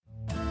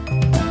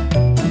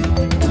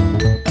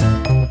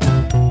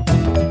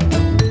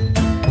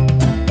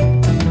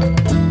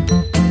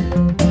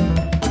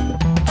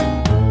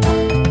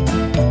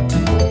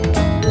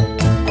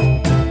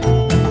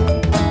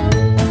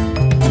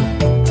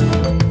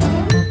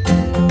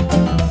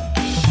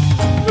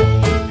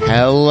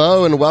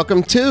Hello and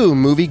welcome to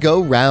Movie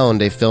Go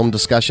Round, a film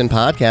discussion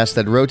podcast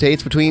that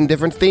rotates between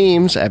different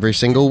themes every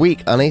single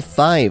week on a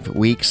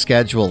 5-week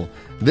schedule.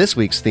 This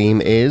week's theme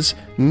is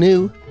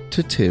New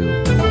to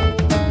 2.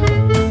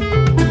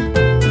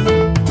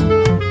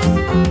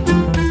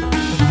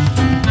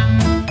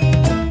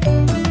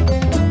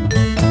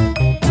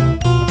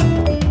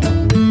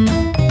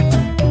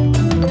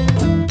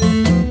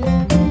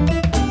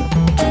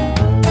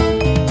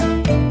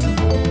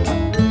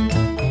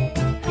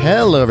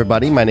 Hello,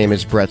 everybody. My name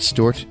is Brett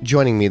Stewart.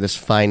 Joining me this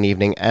fine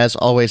evening, as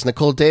always,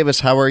 Nicole Davis.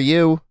 How are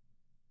you?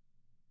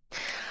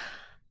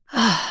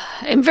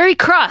 I'm very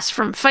cross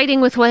from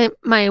fighting with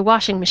my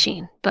washing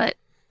machine, but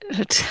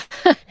it's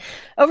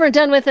over and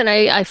done with, and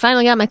I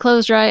finally got my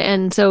clothes dry,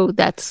 and so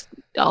that's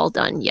all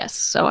done, yes.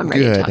 So I'm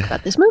ready to talk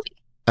about this movie.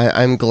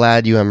 I'm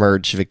glad you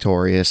emerged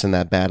victorious in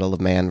that battle of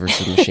man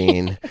versus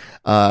machine.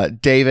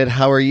 David,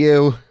 how are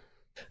you?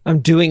 I'm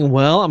doing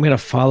well. I'm going to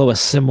follow a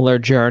similar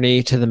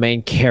journey to the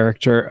main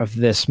character of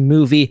this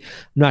movie.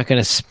 I'm not going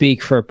to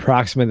speak for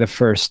approximately the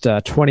first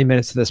 20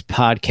 minutes of this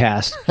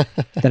podcast.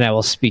 Then I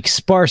will speak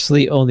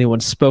sparsely, only when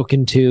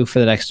spoken to for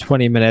the next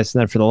 20 minutes. And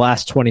then for the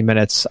last 20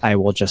 minutes, I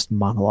will just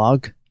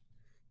monologue.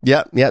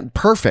 Yeah,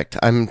 perfect.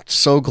 I'm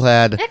so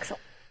glad. Excellent.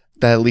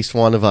 That at least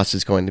one of us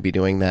is going to be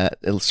doing that,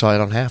 so I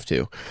don't have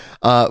to.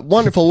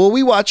 Wonderful. Well,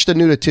 we watched A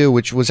New to 2,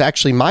 which was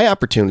actually my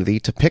opportunity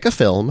to pick a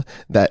film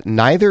that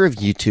neither of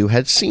you two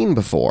had seen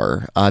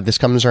before. This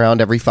comes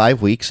around every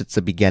 5 weeks. It's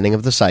the beginning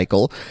of the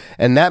cycle.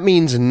 And that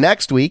means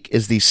next week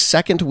is the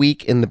second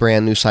week in the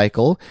brand new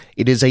cycle.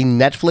 It is a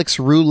Netflix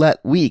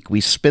roulette week.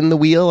 We spin the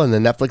wheel and the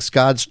Netflix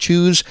gods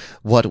choose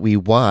what we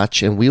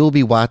watch. And we will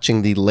be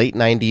watching the late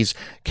 90s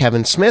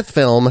Kevin Smith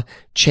film,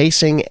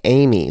 Chasing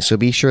Amy. So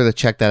be sure to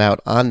check that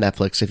out on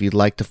Netflix if you'd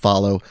like to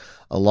follow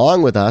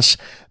along with us.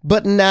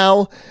 But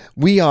now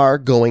we are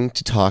going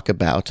to talk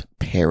about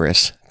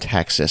Paris,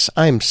 Texas.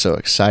 I'm so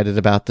excited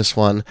about this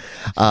one.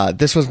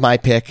 This was my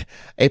pick.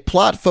 The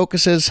plot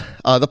focuses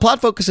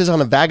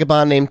on a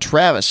vagabond named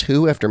Travis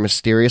who, after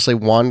mysteriously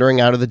wandering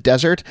out of the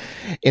desert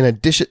in a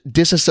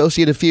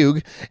disassociative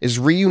fugue, is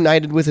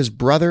reunited with his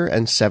brother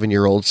and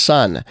 7-year-old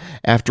son.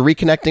 After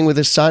reconnecting with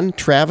his son,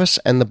 Travis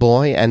and the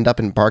boy end up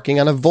embarking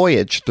on a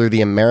voyage through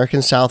the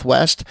American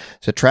Southwest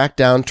to track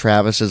down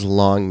Travis's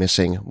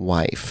long-missing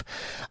wife.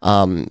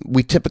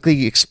 We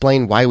typically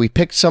explain why we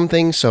picked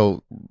something,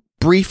 so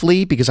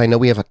briefly, because I know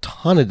we have a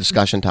ton of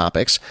discussion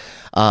topics.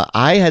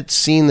 I had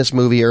seen this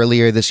movie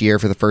earlier this year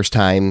for the first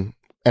time,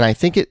 and I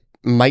think it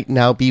might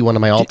now be one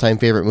of my all-time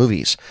favorite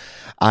movies.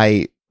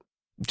 I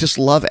just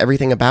love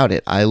everything about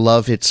it. I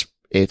love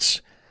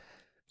its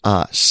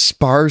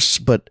sparse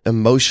but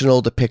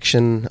emotional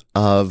depiction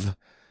of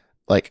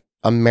like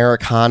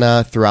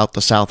Americana throughout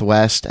the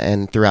Southwest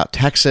and throughout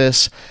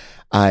Texas.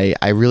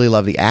 I really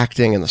love the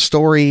acting and the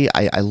story.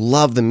 I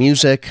love the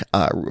music.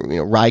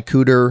 Ry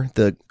Cooder,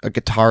 a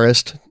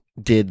guitarist,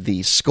 did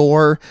the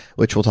score,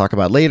 which we'll talk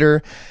about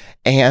later.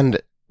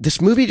 And this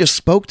movie just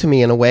spoke to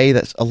me in a way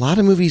that a lot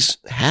of movies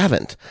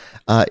haven't.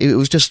 It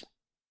was just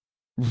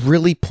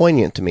really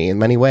poignant to me in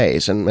many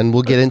ways. And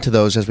we'll get into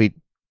those as we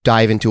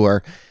dive into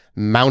our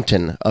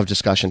mountain of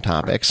discussion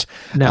topics.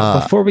 Now,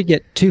 before we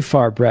get too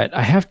far, Brett,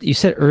 you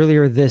said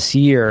earlier this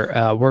year,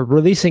 we're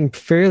releasing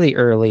fairly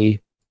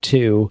early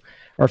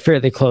or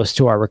fairly close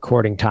to our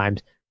recording times.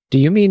 Do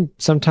you mean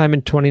sometime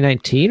in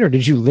 2019, or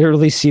did you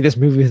literally see this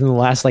movie within the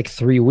last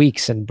 3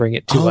 weeks and bring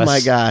it to us? Oh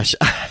my gosh.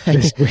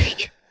 This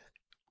week.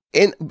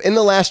 In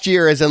the last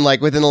year, as in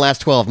within the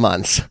last 12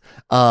 months.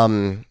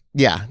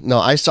 Yeah, no,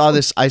 I saw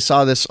this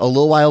a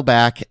little while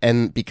back,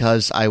 and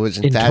because I was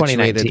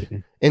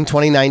infatuated in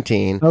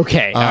 2019.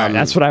 Okay. All right,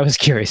 that's what I was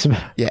curious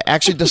about. Yeah,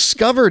 actually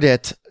discovered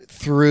it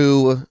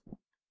through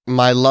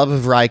my love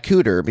of Ry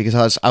Cooder,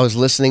 because I was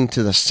listening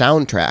to the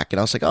soundtrack and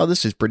I was like, oh,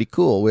 this is pretty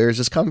cool. Where does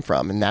this come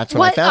from? And that's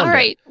when I found it. All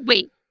right,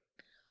 wait.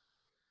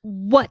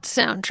 What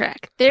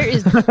soundtrack? There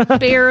is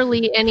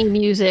barely any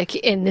music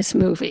in this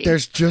movie.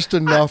 There's just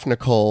enough,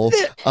 Nicole.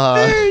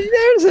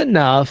 There's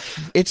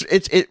enough.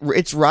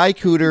 It's Ry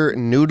Cooder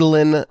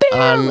noodling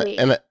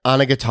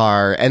on a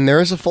guitar, and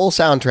there is a full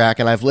soundtrack,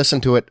 and I've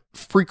listened to it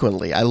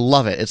frequently. I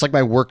love it. It's like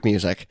my work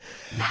music.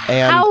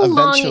 And how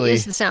long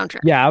is the soundtrack?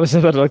 Yeah, I was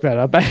about to look that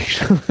up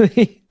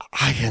actually.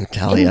 I can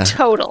tell you. In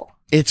total.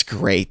 It's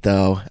great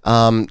though.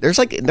 There's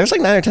like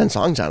 9 or 10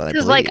 songs on it.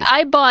 Because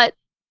I bought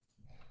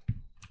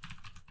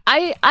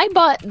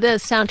the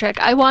soundtrack.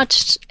 I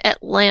watched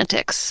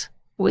Atlantics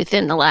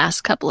within the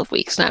last couple of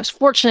weeks, and I was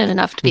fortunate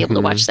enough to be able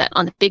to watch that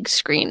on the big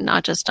screen,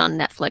 not just on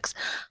Netflix.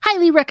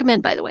 Highly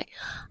recommend, by the way.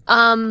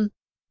 And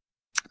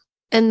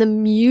the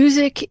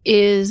music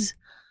is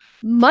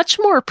much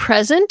more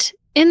present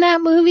in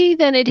that movie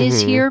than it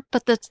is here,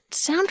 but the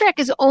soundtrack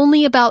is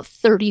only about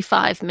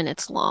 35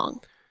 minutes long.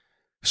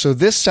 So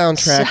this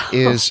soundtrack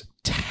is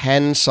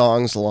 10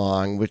 songs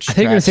long, which I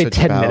think you're going to say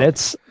 10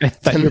 minutes. I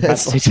thought you were about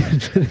to say 10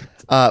 minutes.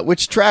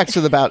 Which tracks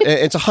with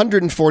it's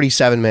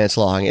 147 minutes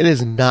long. It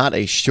is not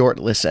a short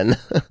listen.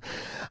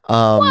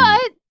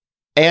 What?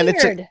 And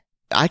Weird.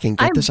 I can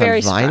get this on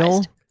vinyl.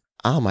 Surprised.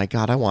 oh my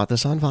God, I want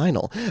this on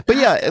vinyl. But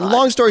yeah,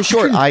 long story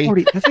short,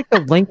 that's like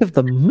the length of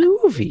the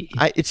movie.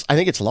 I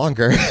think it's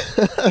longer.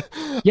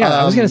 Yeah,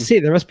 I was going to say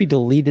there must be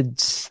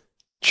deleted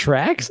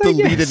tracks.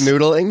 Deleted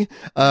noodling.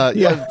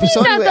 Yeah.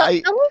 So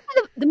anyway,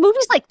 the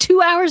movie's like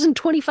 2 hours and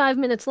 25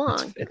 minutes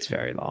long. It's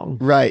very long.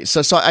 Right.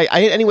 So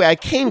I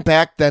came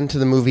back then to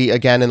the movie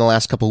again in the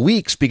last couple of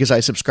weeks because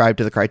I subscribed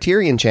to the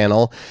Criterion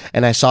channel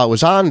and I saw it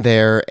was on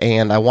there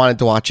and I wanted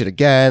to watch it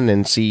again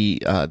and see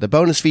the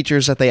bonus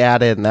features that they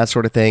added and that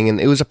sort of thing. And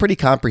it was a pretty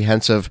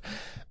comprehensive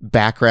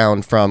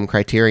background from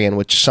Criterion,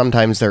 which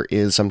sometimes there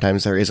is,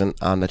 sometimes there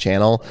isn't on the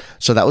channel.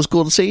 So that was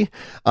cool to see.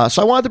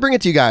 So I wanted to bring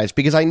it to you guys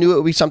because I knew it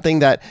would be something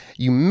that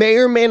you may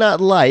or may not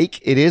like.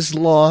 It is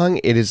long,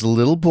 it is a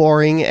little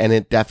boring, and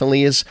it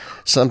definitely is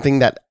something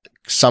that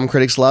some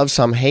critics love,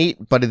 some hate,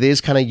 but it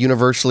is kind of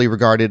universally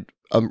regarded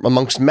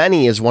amongst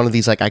many as one of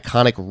these like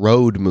iconic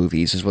road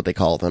movies is what they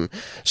call them.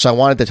 So I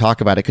wanted to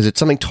talk about it because it's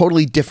something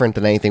totally different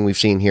than anything we've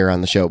seen here on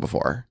the show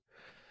before.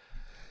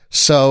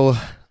 So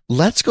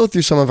let's go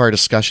through some of our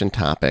discussion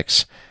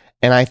topics.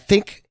 And I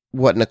think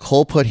what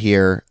Nicole put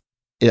here,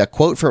 a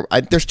quote from,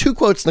 there's two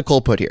quotes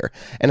Nicole put here,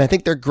 and I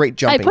think they're great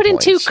jumping points. I put in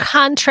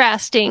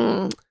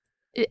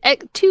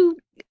two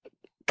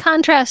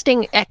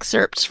contrasting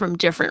excerpts from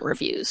different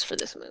reviews for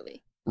this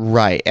movie.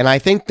 Right. And I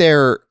think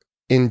they're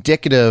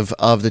indicative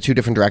of the two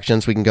different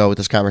directions we can go with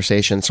this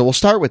conversation. So we'll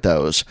start with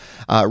those.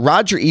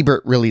 Roger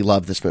Ebert really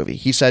loved this movie.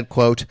 He said,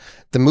 quote,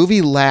 "The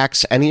movie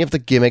lacks any of the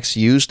gimmicks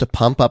used to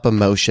pump up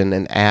emotion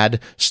and add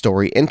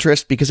story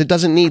interest because it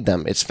doesn't need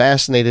them. It's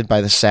fascinated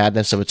by the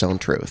sadness of its own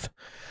truth."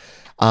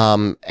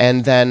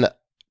 And then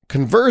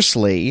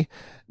conversely,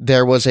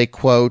 there was a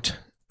quote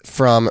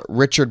from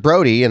Richard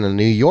Brody in The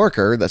New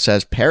Yorker that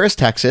says, "Paris,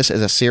 Texas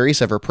is a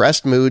series of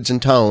repressed moods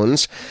and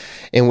tones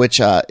in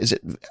which, is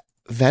it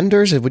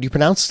Vendors? Would you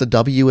pronounce the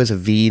W as a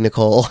V,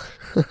 Nicole?"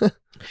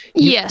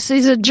 Yes,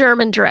 he's a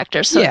German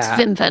director, so it's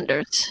Wim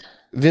Wenders.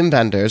 Wim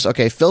Wenders,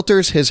 okay,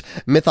 filters his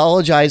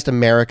mythologized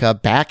America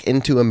back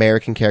into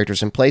American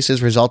characters and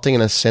places, resulting in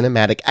a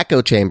cinematic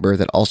echo chamber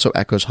that also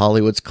echoes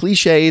Hollywood's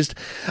cliches,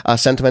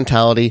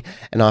 sentimentality,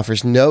 and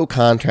offers no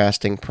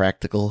contrasting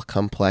practical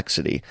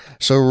complexity.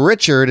 So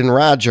Richard and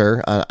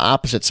Roger on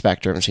opposite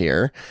spectrums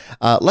here.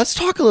 Let's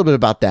talk a little bit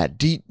about that.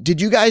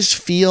 Did you guys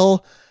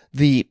feel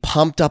the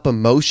pumped up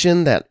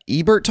emotion that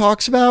Ebert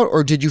talks about,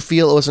 or did you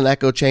feel it was an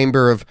echo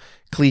chamber of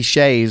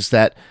cliches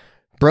that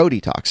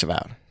Brody talks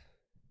about?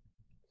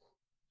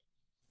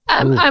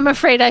 I'm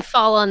afraid I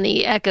fall on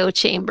the echo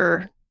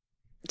chamber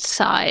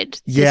side.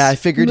 Yeah, I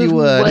figured you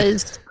would. It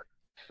was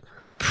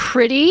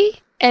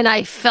pretty, and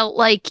I felt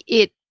like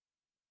it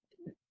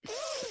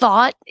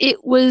thought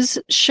it was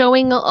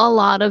showing a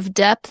lot of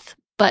depth,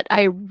 but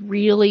I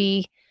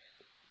really,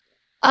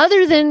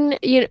 other than,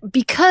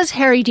 because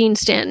Harry Dean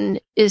Stanton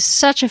is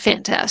such a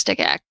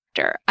fantastic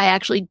actor, I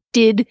actually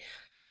did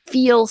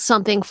feel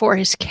something for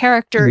his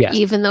character,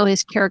 even though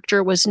his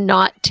character was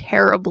not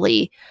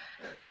terribly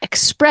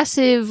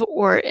expressive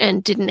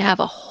and didn't have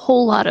a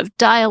whole lot of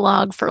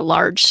dialogue for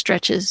large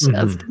stretches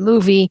of the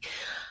movie.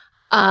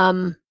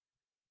 But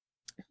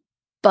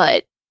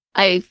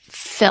I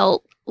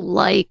felt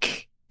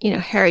like,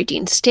 Harry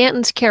Dean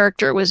Stanton's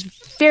character was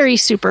very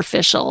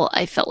superficial.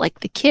 I felt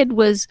like the kid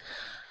was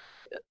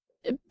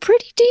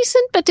pretty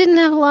decent, but didn't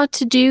have a lot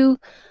to do.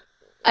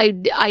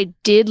 I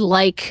did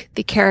like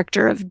the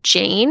character of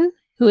Jane,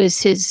 who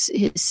is his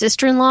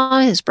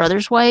sister-in-law, his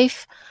brother's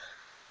wife,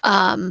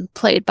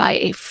 played by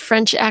a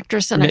French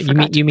actress.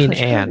 And you mean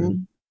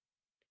Anne?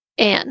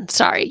 Anne,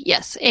 sorry,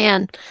 yes,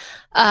 Anne,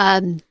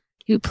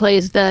 who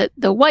plays the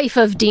wife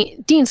of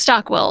Dean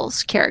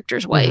Stockwell's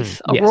character's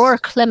wife, Aurora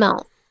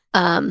Clement,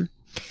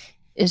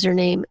 is her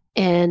name,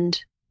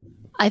 and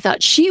I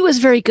thought she was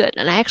very good,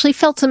 and I actually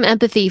felt some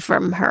empathy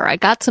from her. I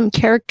got some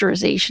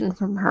characterization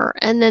from her.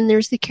 And then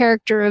there's the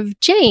character of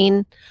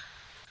Jane,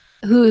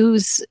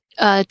 who's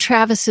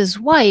Travis's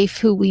wife,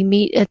 who we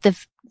meet at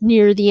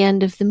near the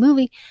end of the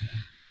movie,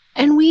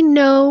 and we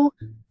know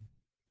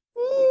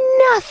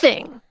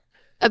nothing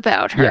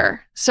about her. Yeah.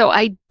 So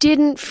I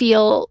didn't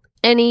feel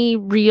any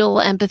real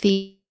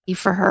empathy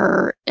for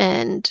her.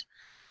 And,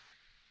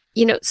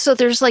 so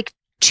there's like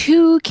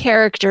two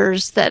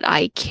characters that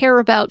I care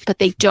about, but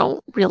they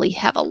don't really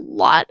have a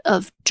lot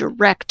of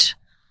direct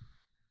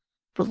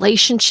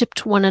relationship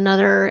to one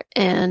another,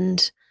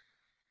 and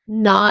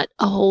not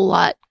a whole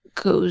lot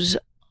goes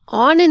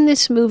on in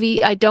this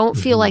movie. I don't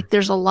feel like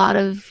there's a lot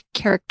of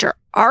character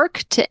arc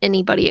to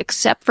anybody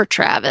except for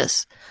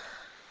Travis.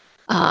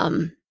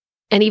 And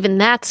even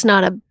that's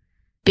not a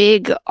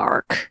big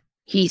arc.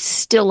 He's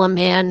still a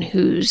man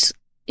who's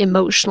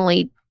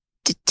emotionally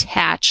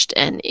detached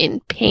and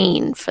in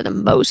pain for the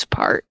most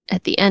part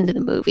at the end of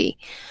the movie.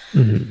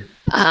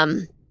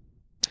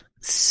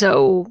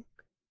 So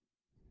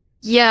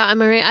yeah,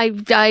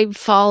 I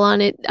fall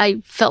on it.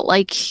 I felt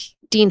like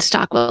Dean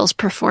Stockwell's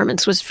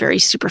performance was very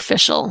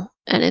superficial,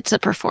 and it's a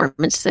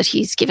performance that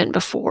he's given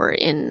before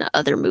in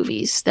other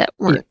movies that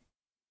weren't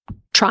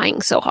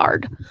trying so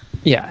hard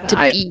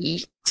to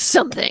be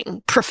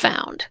something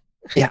profound.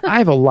 Yeah, I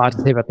have a lot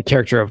to say about the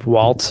character of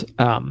Walt,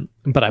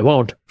 but I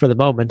won't for the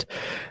moment.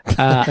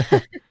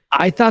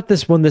 I thought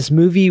this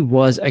movie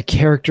was a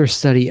character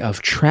study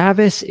of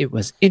Travis. It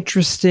was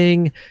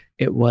interesting.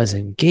 It was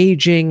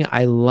engaging.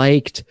 I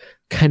liked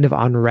kind of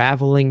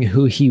unraveling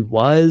who he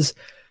was.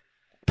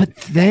 But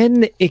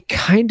then it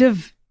kind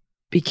of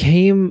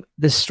became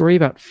this story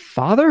about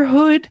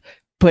fatherhood,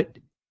 but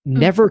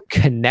never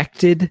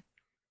connected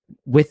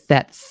with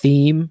that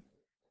theme.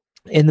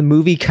 And the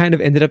movie kind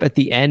of ended up at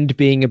the end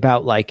being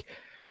about like,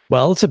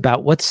 well, it's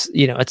about what's,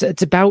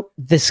 it's about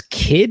this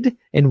kid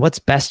and what's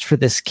best for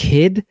this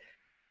kid,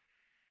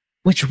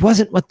 which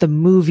wasn't what the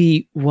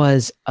movie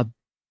was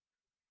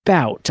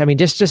about. I mean,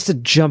 just to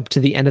jump to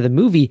the end of the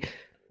movie,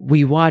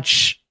 we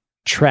watch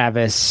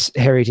Travis,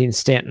 Harry Dean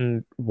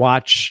Stanton,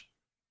 watch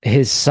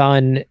his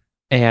son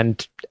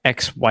and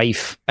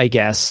ex-wife, I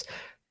guess,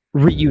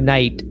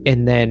 reunite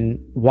and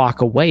then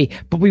walk away.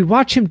 But we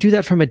watch him do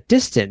that from a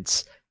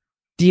distance.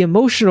 The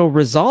emotional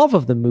resolve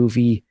of the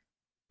movie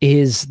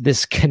is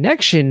this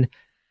connection,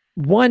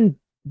 one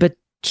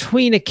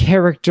between a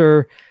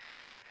character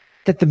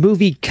that the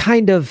movie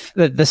kind of,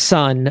 the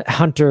son,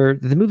 Hunter,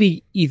 the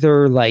movie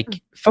either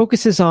like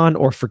focuses on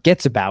or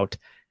forgets about.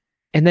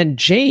 And then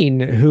Jane,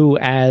 who,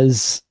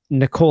 as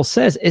Nicole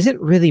says, isn't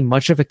really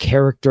much of a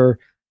character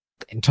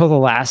until the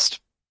last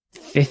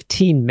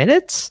 15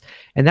 minutes.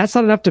 And that's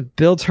not enough to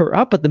build her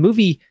up. But the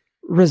movie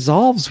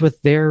resolves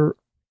with their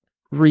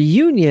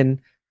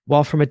reunion,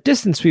 while from a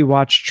distance we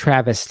watch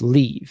Travis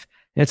leave.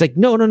 And it's like,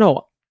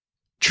 no.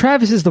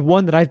 Travis is the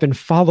one that I've been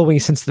following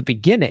since the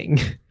beginning.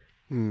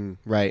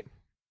 Right.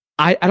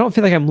 I don't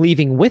feel like I'm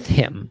leaving with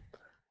him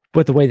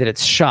with the way that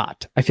it's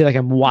shot. I feel like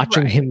I'm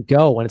watching him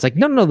go. And it's like,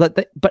 no,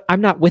 but I'm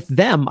not with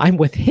them. I'm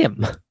with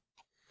him.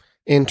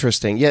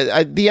 Interesting.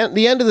 Yeah, the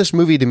end of this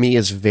movie to me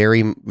is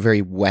very,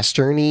 very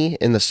Western-y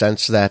in the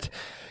sense that,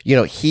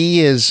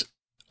 he is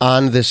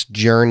on this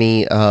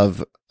journey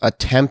of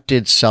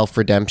attempted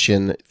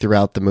self-redemption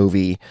throughout the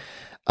movie.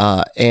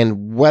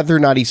 And whether or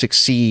not he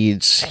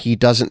succeeds, he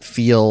doesn't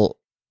feel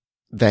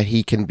that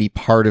he can be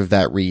part of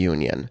that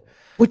reunion.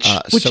 Which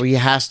so he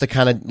has to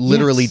kind of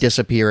literally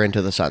disappear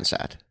into the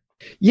sunset.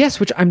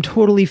 Yes, which I'm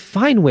totally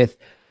fine with.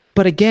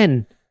 But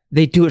again,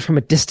 they do it from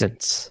a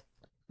distance.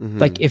 Mm-hmm.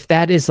 Like if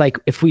that is like,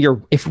 if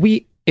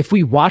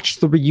we watch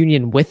the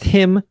reunion with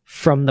him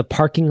from the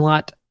parking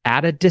lot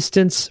at a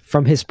distance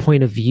from his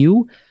point of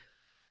view,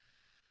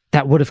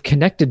 that would have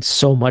connected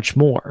so much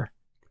more.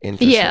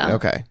 Interesting. Yeah.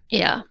 Okay.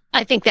 Yeah.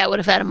 I think that would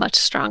have had a much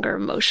stronger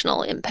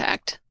emotional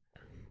impact.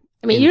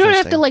 I mean, you don't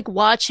have to like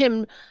watch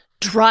him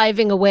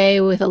driving away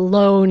with a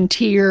lone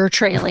tear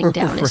trailing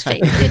down his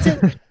face.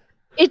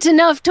 It's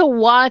enough to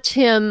watch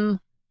him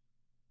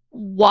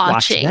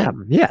watching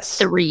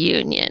the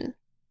reunion.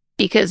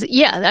 Because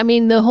I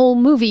mean, the whole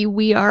movie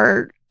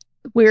we're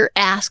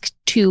asked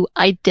to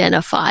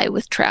identify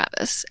with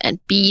Travis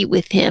and be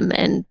with him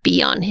and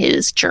be on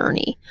his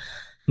journey.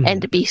 Mm-hmm.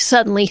 And to be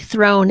suddenly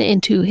thrown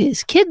into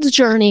his kid's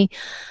journey,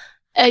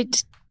 I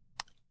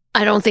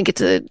don't think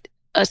it's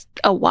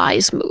a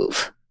wise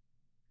move.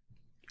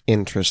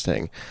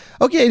 Interesting.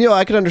 Okay,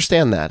 I can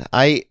understand that.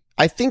 I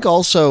think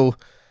also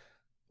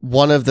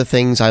one of the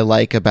things I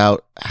like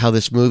about how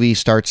this movie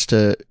starts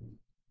to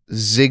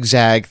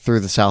zigzag through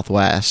the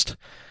Southwest,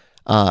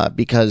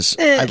 because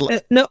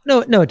no,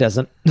 it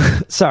doesn't.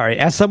 Sorry,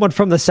 as someone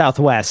from the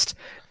Southwest,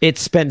 it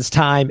spends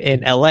time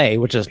in LA,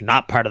 which is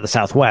not part of the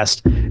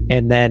Southwest,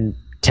 and then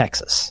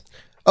Texas.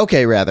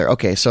 Okay, rather.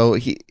 Okay, so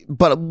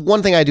but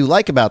one thing I do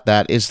like about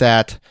that is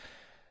that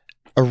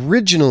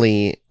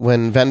originally,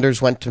 when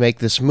vendors went to make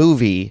this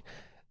movie,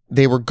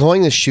 they were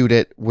going to shoot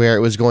it where it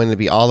was going to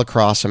be all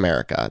across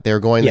America. They were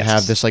going to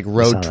have this like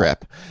road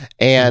trip.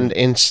 And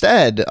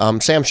instead,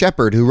 Sam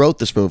Shepard, who wrote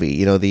this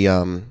movie,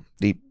 the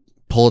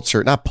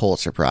not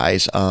Pulitzer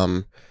Prize.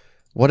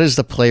 What is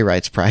the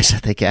playwrights prize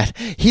that they get?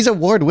 He's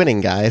award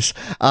winning, guys.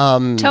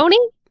 Tony?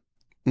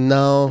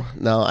 No,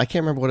 I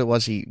can't remember what it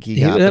was he got.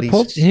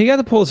 He got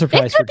the Pulitzer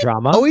Prize for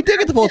drama. Oh, he did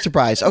get the Pulitzer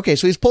Prize. Okay,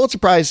 so he's Pulitzer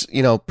Prize,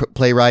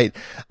 playwright.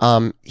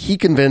 He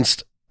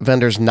convinced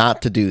vendors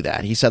not to do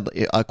that. He said,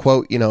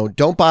 quote,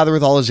 don't bother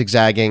with all the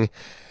zigzagging.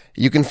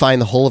 You can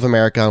find the whole of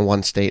America in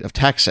one state of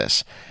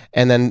Texas.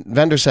 And then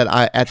vendor said,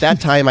 at that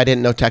time, I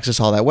didn't know Texas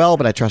all that well,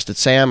 but I trusted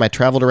Sam. I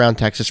traveled around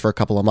Texas for a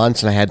couple of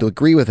months, and I had to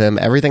agree with him.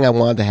 Everything I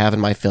wanted to have in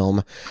my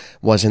film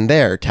was in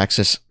there.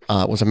 Texas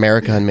was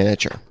America in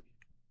miniature.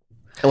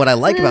 And what I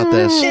like about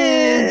this...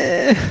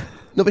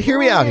 No, but hear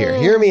me out here.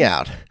 Hear me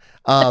out.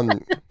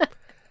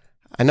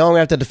 I know I'm going to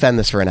have to defend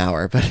this for an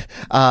hour, but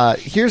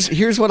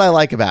here's what I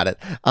like about it.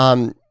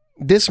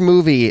 This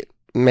movie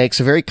makes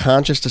a very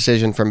conscious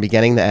decision from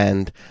beginning to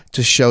end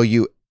to show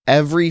you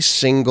every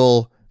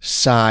single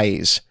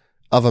size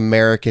of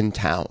American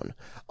town,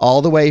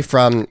 all the way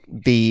from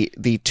the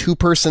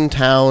two-person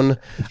town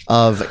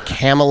of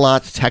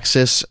Camelot,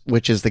 Texas,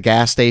 which is the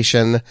gas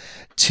station,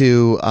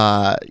 to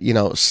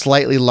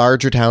slightly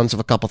larger towns of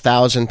a couple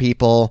thousand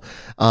people,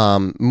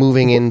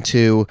 moving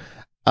into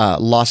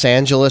Los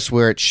Angeles,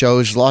 where it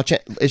shows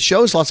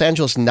Los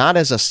Angeles not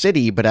as a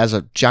city but as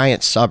a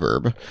giant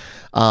suburb.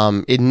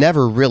 It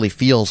never really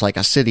feels like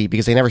a city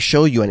because they never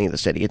show you any of the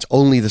city. It's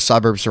only the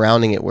suburbs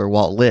surrounding it where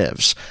Walt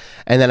lives,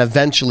 and then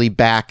eventually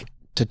back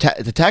to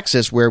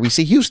Texas, where we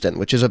see Houston,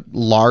 which is a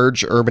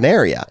large urban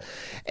area,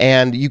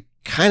 and you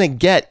kind of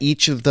get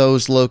each of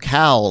those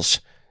locales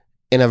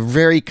in a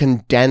very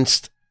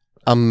condensed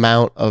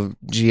amount of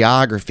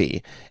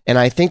geography. And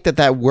I think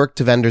that worked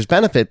to vendors'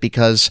 benefit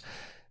because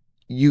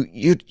you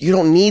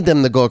don't need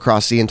them to go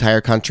across the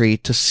entire country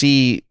to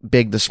see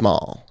Big the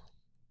Small.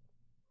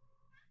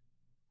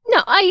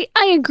 No, I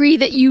agree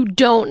that you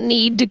don't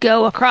need to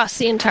go across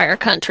the entire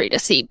country to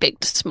see Big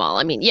to Small.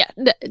 I mean, yeah,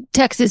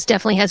 Texas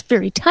definitely has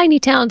very tiny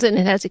towns, and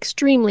it has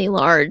extremely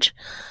large,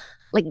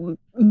 like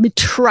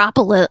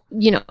metropolitan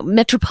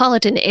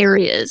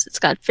areas. It's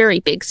got very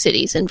big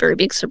cities and very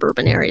big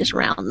suburban areas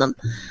around them.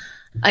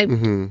 I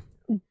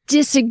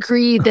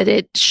disagree that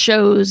it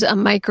shows a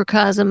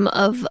microcosm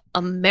of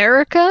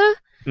America.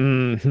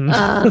 Mm-hmm.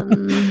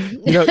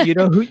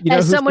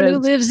 As someone who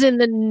lives in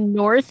the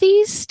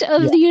northeast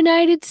of the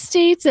United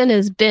States and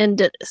has been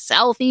to the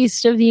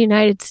southeast of the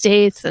United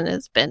States and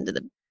has been to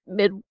the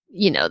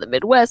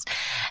Midwest,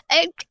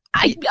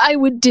 I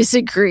would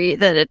disagree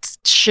that it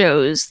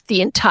shows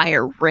the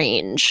entire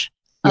range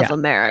of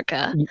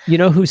America. You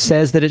know who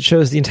says that it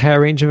shows the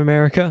entire range of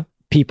America?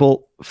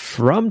 People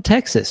from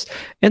Texas.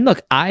 And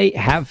look, I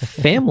have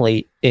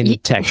family in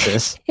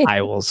Texas.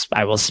 I will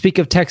speak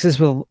of Texas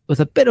with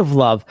a bit of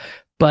love,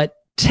 but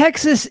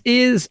Texas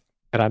is,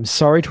 and I'm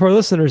sorry to our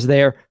listeners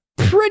there,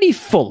 pretty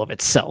full of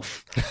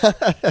itself.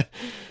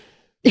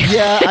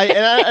 Yeah,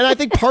 I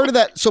think part of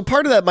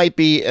that might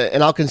be,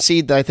 and I'll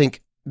concede that I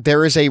think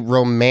there's a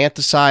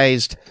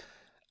romanticized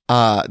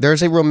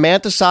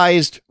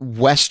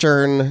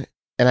Western,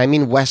 and I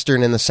mean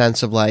Western in the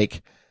sense of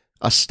like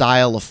a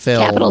style of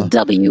film. Capital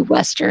W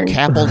Western.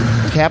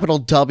 Capital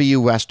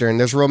W Western.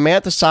 There's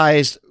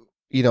romanticized,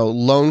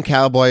 lone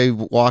cowboy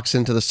walks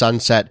into the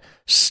sunset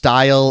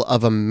style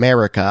of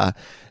America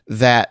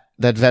that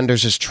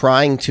Vendors is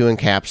trying to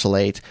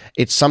encapsulate.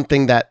 It's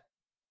something that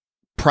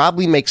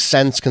probably makes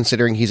sense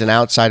considering he's an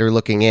outsider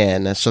looking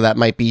in. So that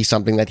might be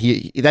something that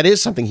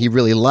is something he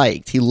really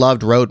liked. He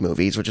loved road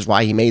movies, which is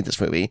why he made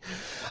this movie.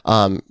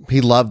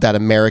 He loved that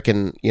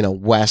American,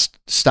 West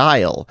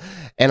style.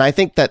 And I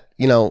think that,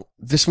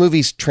 this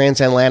movie's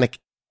transatlantic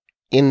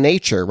in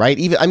nature, right?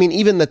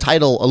 Even the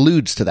title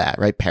alludes to that,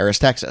 right? Paris,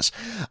 Texas.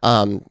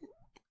 And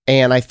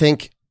I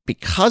think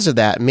because of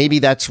that, maybe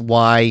that's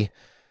why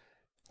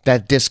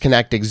that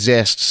disconnect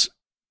exists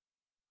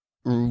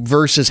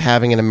versus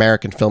having an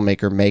American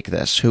filmmaker make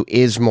this, who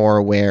is more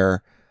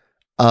aware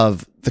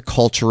of the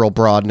cultural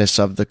broadness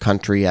of the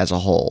country as a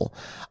whole.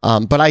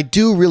 But I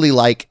do really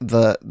like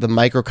the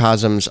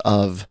microcosms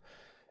of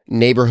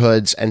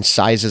neighborhoods and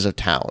sizes of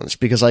towns,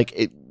 because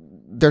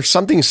there's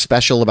something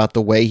special about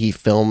the way he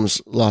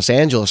films Los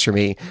Angeles for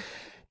me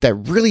that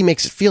really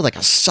makes it feel like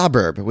a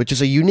suburb, which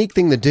is a unique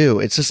thing to do.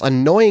 It's this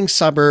annoying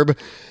suburb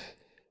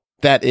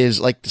that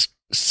is like this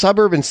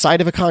suburb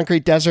inside of a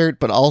concrete desert,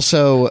 but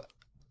also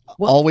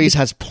always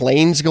has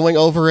planes going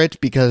over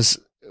it because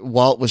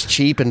Walt was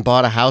cheap and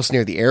bought a house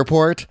near the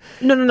airport.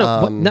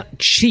 No. Not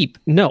cheap.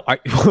 No.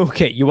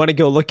 Okay. You want to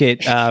go look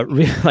at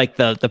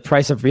the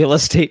price of real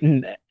estate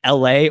in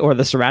LA or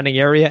the surrounding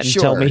area and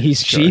tell me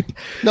he's cheap?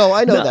 No,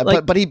 I know that,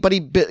 but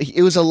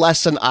it was a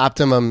less than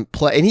optimum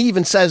play. And he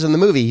even says in the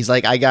movie, he's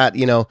like, I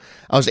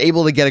was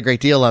able to get a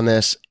great deal on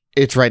this.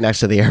 It's right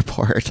next to the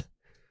airport.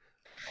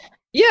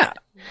 Yeah.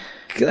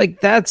 Like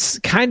that's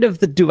kind of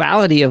the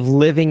duality of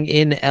living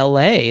in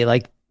LA.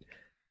 Like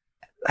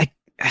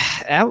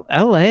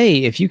LA,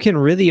 if you can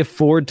really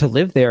afford to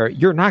live there,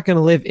 you're not going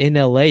to live in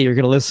LA. You're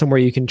going to live somewhere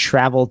you can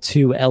travel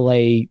to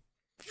LA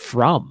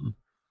from.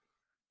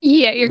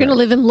 Yeah, you're going to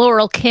live in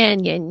Laurel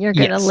Canyon. You're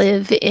going to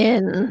live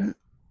in,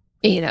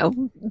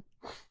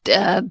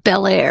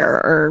 Bel Air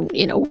or,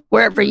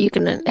 wherever you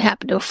can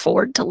happen to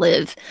afford to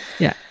live.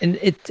 Yeah, and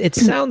it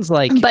sounds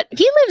like... But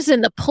he lives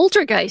in the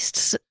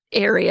Poltergeists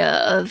area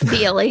of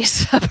the LA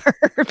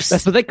suburbs.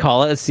 That's what they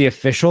call it. It's the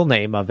official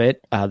name of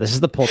it. This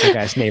is the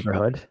Poltergeist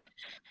neighborhood.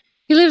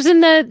 He lives in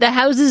the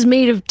houses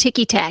made of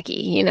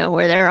ticky-tacky,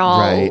 where they're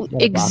all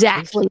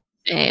exactly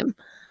the same.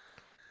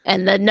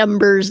 And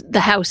the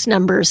house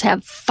numbers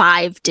have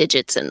 5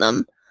 digits in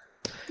them.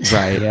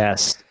 Right.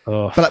 Yes.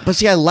 Oh. But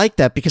see, I like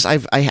that because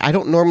I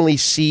don't normally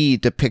see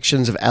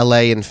depictions of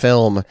LA in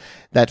film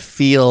that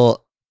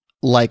feel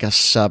like a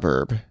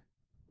suburb.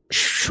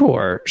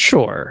 Sure.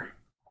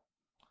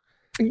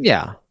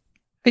 Yeah.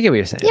 I get what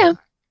you're saying. Yeah.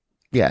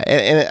 Yeah.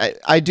 And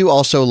I do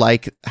also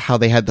like how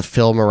they had the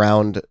film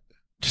around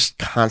just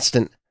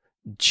constant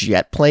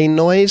jet plane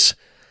noise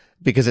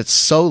because it's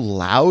so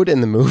loud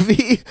in the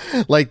movie.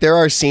 Like there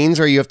are scenes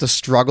where you have to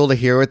struggle to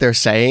hear what they're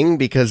saying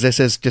because this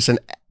is just an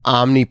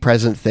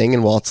omnipresent thing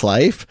in Walt's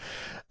life.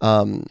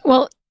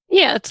 Well,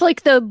 yeah, it's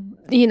like the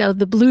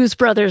the Blues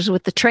Brothers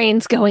with the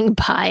trains going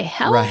by.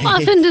 How Right.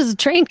 often does a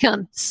train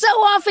come? So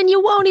often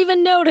you won't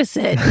even notice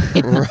it.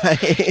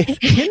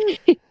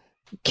 Right.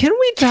 Can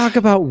we talk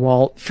about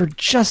Walt for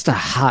just a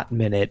hot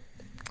minute?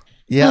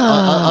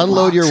 Yeah.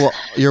 Unload Walt.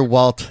 your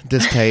Walt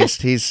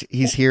distaste.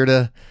 He's here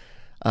to.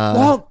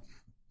 Walt,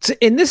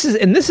 and this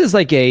is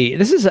like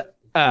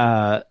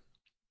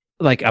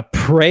a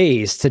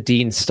praise to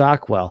Dean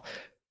Stockwell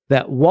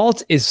that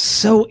Walt is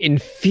so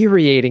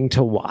infuriating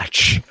to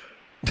watch.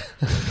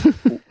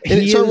 So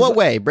in what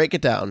way? Break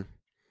it down.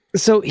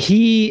 So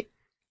he,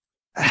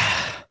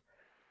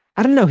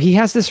 I don't know. He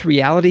has this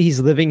reality he's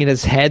living in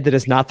his head that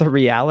is not the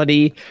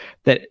reality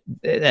that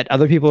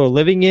other people are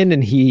living in,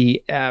 and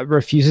he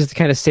refuses to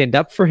kind of stand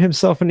up for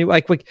himself. And he,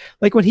 like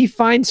when he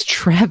finds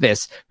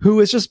Travis, who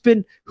has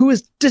been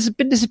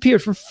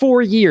disappeared for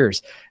 4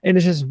 years and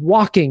is just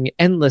walking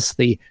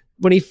endlessly.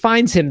 When he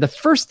finds him, the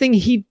first thing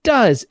he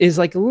does is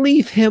like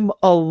leave him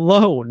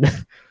alone,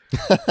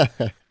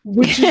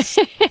 which is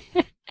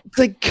it's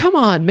like, come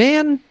on,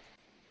 man.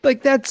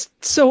 Like, that's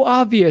so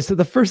obvious that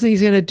the first thing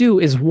he's going to do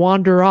is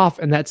wander off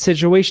in that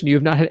situation. You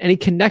have not had any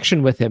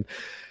connection with him.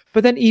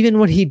 But then even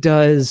when he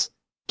does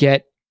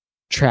get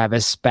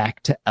Travis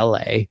back to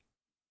LA,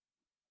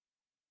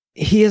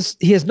 he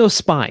has no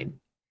spine.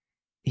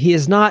 He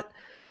is not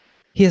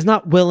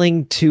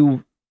willing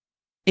to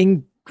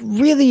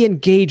really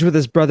engage with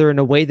his brother in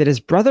a way that his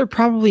brother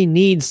probably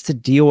needs to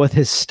deal with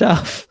his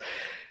stuff,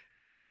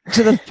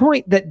 to the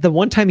point that the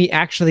one time he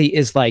actually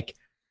is like,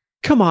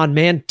 come on,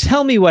 man,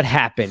 tell me what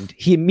happened.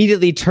 He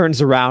immediately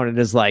turns around and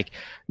is like,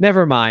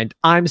 never mind.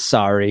 I'm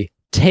sorry.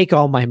 Take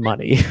all my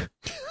money.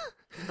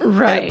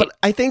 Right. But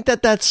I think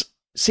that's,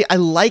 see, I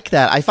like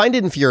that. I find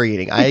it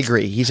infuriating. I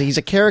agree. He's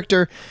a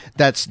character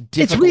that's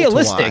difficult It's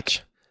realistic. to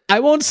watch. I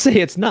won't say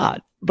it's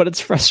not, but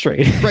it's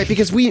frustrating. Right,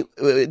 because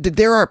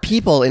there are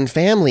people in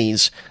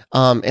families,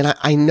 and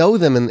I know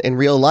them in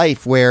real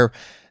life where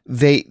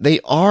they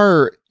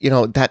are,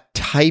 that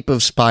type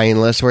of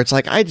spineless where it's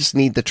like, I just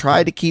need to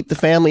try to keep the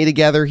family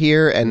together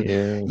here. And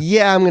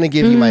I'm going to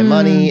give you my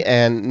money,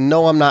 and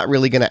no, I'm not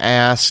really going to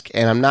ask,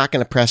 and I'm not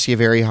going to press you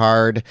very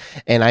hard.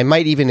 And I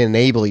might even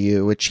enable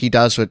you, which he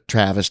does with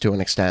Travis to an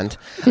extent.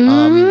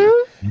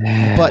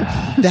 But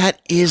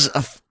that is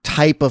a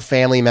type of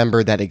family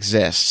member that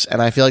exists.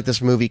 And I feel like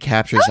this movie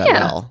captures that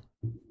well.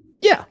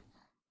 Yeah.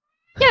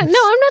 Yeah, no,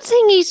 I'm not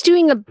saying he's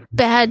doing a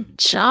bad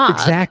job.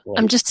 Exactly.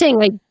 I'm just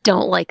saying I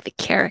don't like the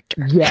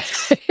character.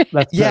 Yes.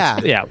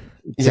 Yeah.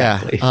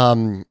 Exactly.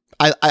 Yeah.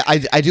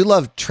 I do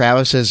love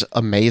Travis's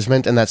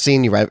amazement in that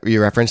scene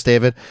you referenced,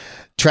 David.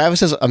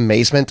 Travis's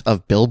amazement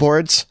of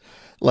billboards.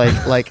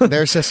 Like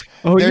there's this.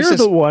 You're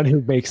the one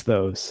who makes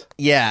those.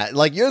 Yeah,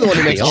 like you're the one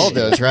who makes all of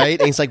those, right?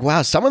 And he's like,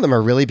 wow, some of them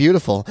are really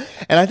beautiful.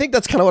 And I think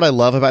that's kind of what I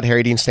love about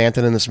Harry Dean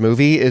Stanton in this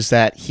movie is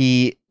that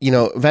he,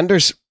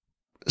 vendors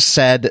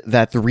said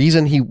that the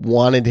reason he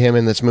wanted him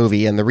in this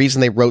movie and the reason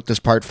they wrote this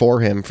part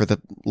for him for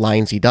the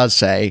lines he does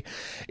say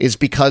is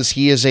because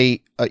he is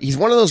he's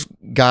one of those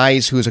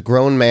guys who is a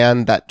grown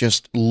man that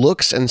just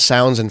looks and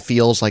sounds and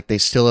feels like they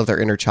still have their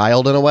inner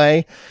child in a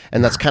way.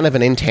 And that's kind of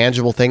an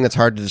intangible thing that's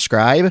hard to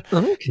describe.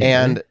 Okay.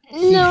 And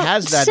he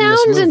has that in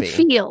this movie. Sounds and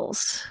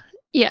feels.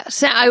 Yeah,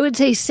 I would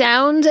say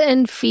sounds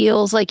and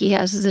feels like he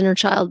has his inner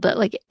child, but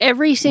like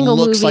every single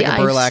looks movie like a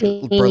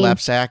burlap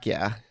sack,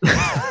 yeah.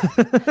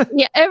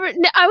 Yeah,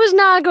 I was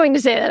not going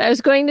to say that.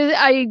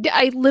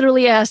 I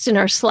literally asked in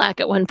our Slack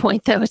at one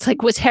point, though. It's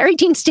like, was Harry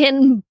Dean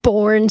Stanton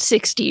born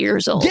 60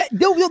 years old? Yeah,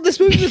 no, this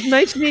movie was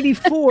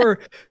 1984.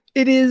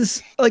 It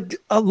is like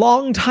a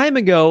long time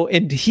ago,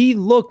 and he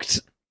looked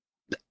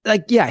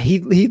like,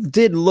 he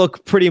did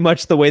look pretty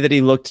much the way that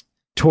he looked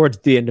towards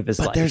the end of his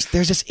life. There's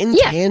this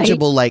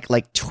intangible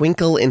like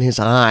twinkle in his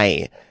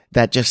eye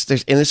that just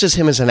and it's just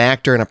him as an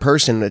actor and a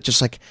person that just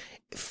like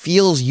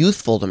feels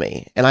youthful to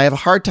me. And I have a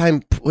hard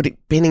time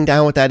pinning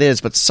down what that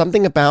is, but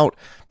something about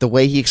the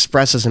way he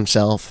expresses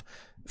himself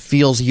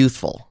feels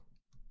youthful.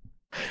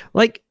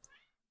 Like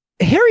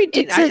Harry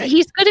Dean,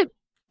 he's good at.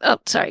 Oh,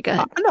 sorry. Go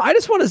ahead. No, I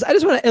just want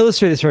to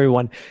illustrate this for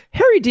everyone.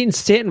 Harry Dean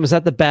Stanton was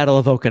at the Battle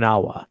of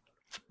Okinawa.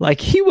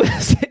 Like he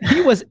was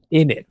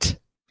in it.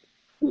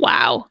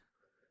 Wow.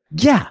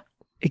 Yeah,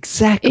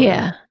 exactly.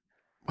 Yeah.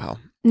 Wow.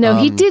 No,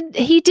 he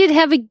did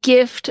have a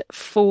gift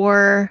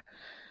for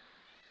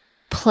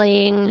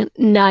playing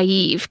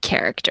naive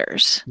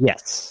characters.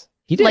 Yes,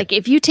 he did. Like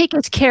if you take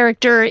his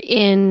character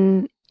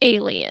in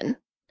Alien,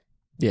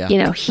 he's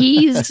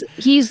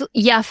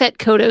Yaphet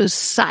Kotto's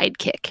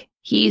sidekick.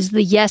 He's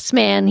the yes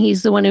man.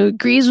 He's the one who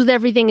agrees with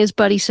everything his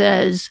buddy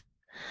says.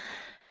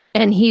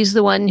 And he's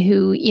the one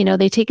who,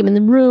 they take him in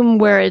the room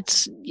where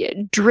it's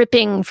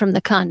dripping from the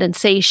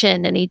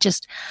condensation, and he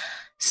just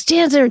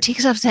stands there and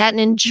takes off his hat and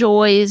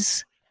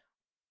enjoys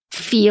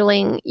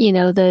feeling,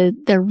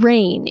 the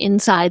rain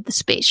inside the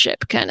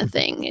spaceship kind of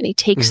thing. And he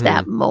takes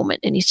that moment,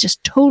 and he's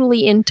just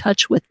totally in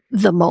touch with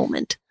the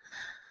moment.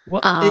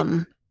 Well,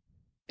 and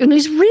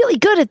he's really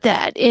good at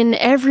that in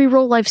every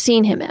role I've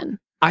seen him in.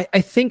 I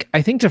think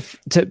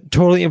to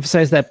totally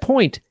emphasize that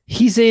point,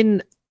 he's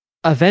in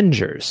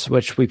Avengers,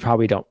 which we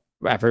probably don't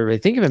After I really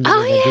think of him,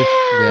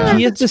 Yeah,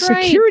 he is the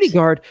security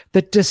guard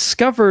that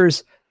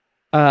discovers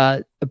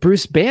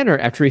Bruce Banner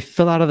after he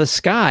fell out of the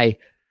sky,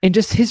 and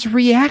just his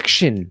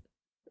reaction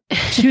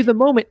to the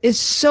moment is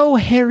so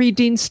Harry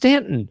Dean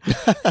Stanton.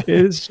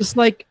 It's just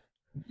like,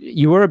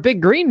 you were a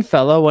big green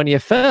fellow when you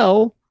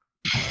fell.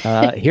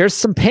 Here's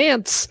some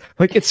pants.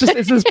 Like, it's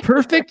this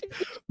perfect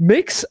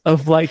mix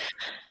of like,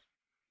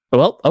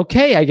 well,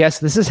 okay, I guess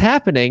this is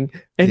happening,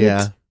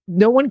 and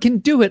no one can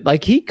do it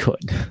like he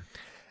could.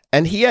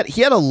 And he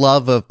had a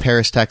love of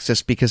Paris,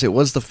 Texas, because it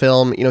was the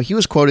film. You know, he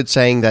was quoted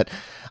saying that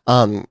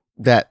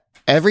that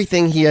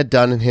everything he had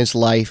done in his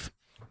life,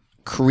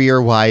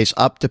 career-wise,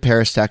 up to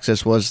Paris,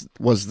 Texas, was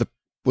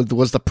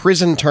the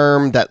prison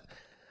term that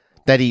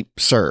he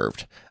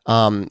served.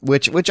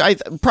 Which I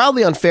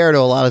probably unfair to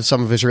a lot of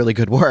some of his really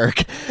good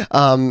work.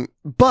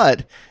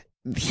 But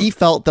he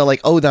felt that like,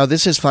 oh, now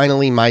this is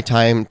finally my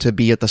time to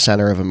be at the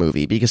center of a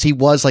movie, because he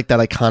was like that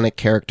iconic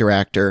character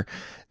actor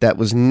that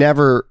was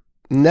never,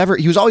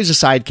 he was always a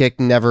sidekick,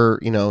 never,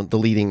 you know, the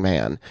leading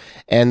man.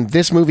 And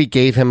this movie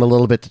gave him a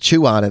little bit to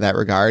chew on in that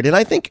regard. And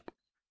I think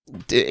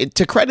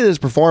to credit his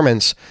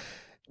performance,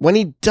 when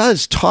he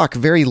does talk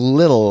very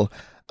little,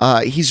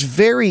 he's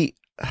very,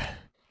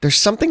 there's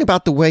something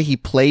about the way he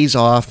plays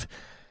off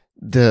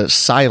the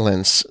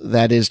silence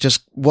that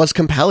was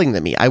compelling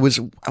to me. I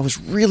was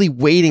really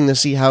waiting to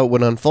see how it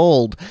would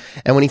unfold.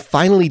 And when he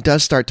finally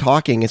does start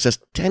talking, it's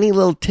just tiny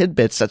little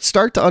tidbits that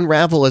start to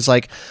unravel as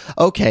like,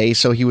 okay,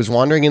 so he was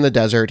wandering in the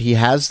desert. He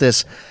has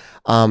this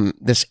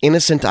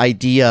innocent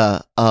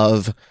idea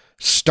of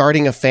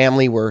starting a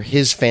family where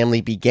his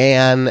family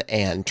began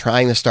and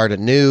trying to start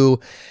anew.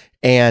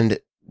 And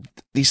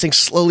these things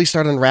slowly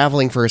start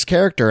unraveling for his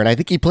character. And I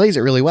think he plays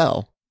it really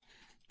well.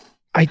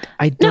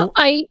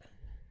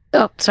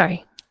 Oh,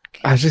 sorry.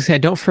 I was just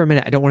saying, for a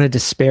minute, I don't want to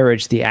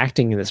disparage the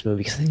acting in this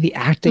movie, because I think the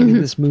acting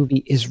in this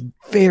movie is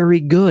very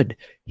good.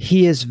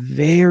 He is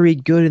very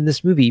good in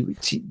this movie.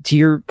 To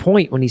your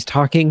point, when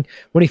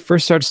he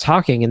first starts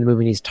talking in the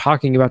movie, and he's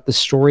talking about the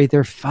story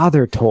their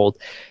father told,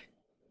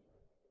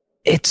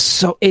 it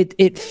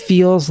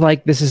feels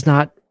like this is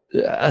not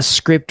a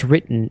script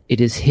written.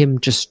 It is him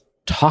just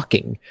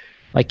talking.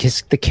 Like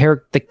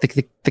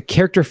the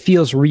character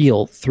feels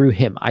real through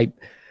him.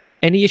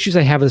 Any issues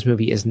I have with this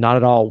movie is not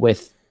at all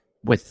with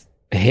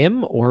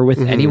him or with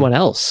anyone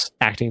else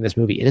acting in this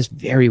movie. It is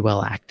very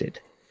well acted.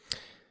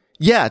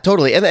 Yeah,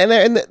 totally. And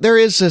there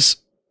is this,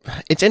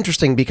 it's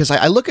interesting because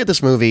I look at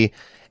this movie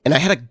and I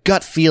had a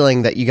gut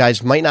feeling that you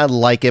guys might not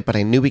like it, but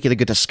I knew we get a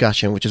good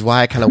discussion, which is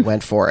why I kind of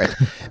went for it.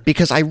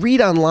 Because I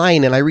read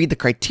online and I read the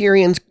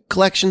Criterion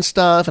Collection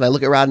stuff and I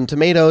look at Rotten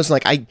Tomatoes,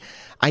 and like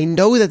I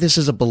know that this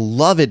is a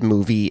beloved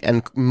movie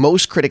and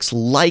most critics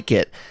like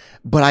it,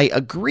 but I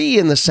agree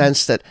in the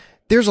sense that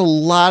there's a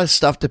lot of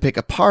stuff to pick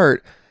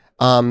apart.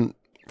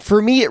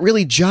 For me, it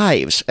really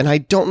jives, and I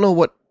don't know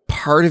what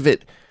part of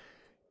it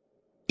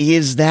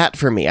is that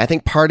for me. I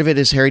think part of it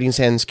is Harry Dean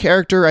Stanton's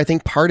character. I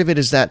think part of it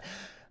is that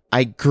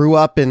I grew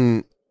up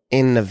in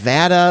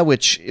Nevada,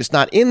 which is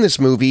not in this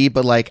movie,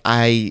 but like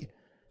I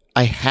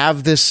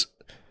have this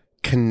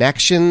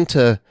connection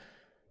to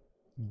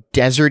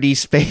deserty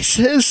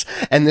spaces,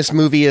 and this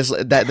movie is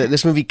that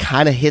this movie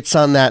kind of hits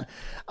on that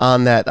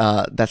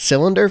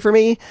cylinder for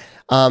me.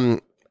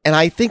 And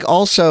I think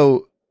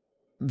also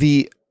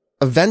the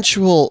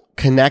eventual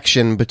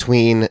connection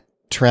between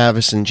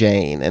Travis and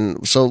Jane.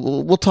 And so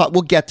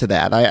we'll get to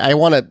that. I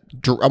want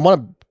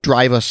to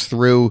drive us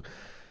through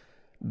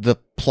the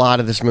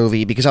plot of this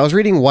movie, because I was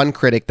reading one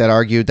critic that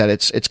argued that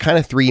it's kind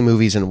of three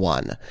movies in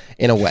one,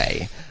 in a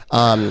way.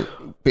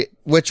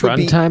 Which would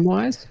be runtime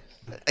wise?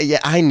 Yeah,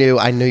 I knew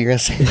you were going to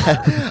say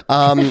that.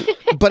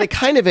 But it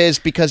kind of is,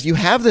 because you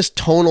have this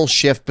tonal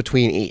shift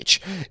between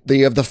each.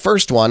 You have the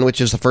first one,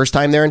 which is the first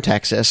time they're in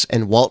Texas,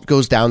 and Walt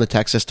goes down to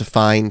Texas to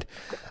find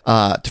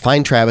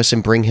Travis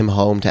and bring him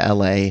home to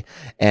LA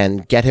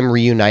and get him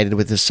reunited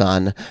with his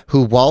son,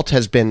 who Walt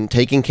has been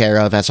taking care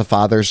of as a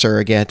father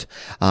surrogate.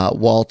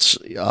 Walt's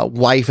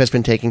wife has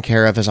been taken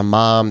care of as a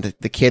mom.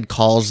 The kid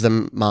calls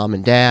them mom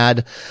and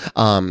dad.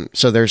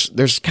 So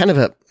there's kind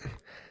of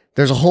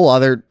there's a whole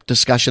other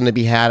discussion to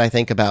be had, I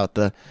think, about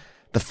the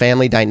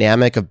family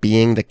dynamic of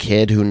being the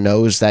kid who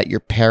knows that your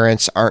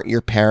parents aren't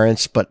your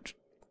parents, but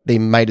they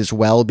might as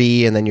well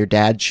be. And then your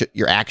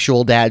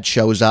actual dad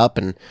shows up,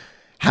 and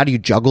how do you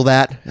juggle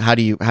that? How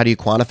do you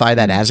quantify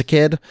that as a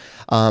kid?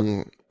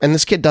 And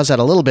this kid does that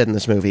a little bit in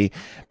this movie,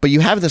 but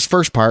you have this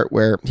first part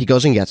where he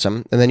goes and gets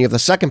him. And then you have the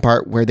second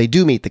part where they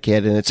do meet the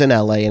kid, and it's in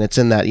LA, and it's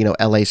in that,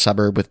 LA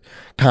suburb with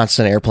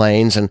constant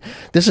airplanes. And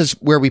this is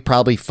where we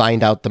probably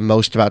find out the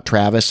most about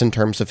Travis in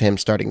terms of him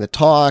starting to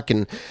talk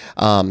and,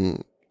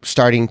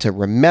 starting to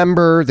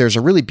remember. There's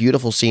a really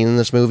beautiful scene in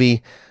this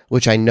movie,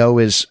 which I know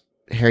is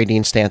Harry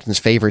Dean Stanton's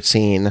favorite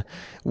scene,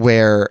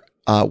 where,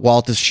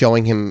 Walt is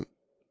showing him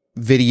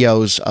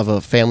videos of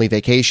a family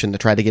vacation to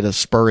try to get a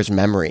spur his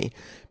memory,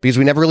 because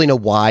we never really know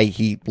why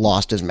he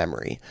lost his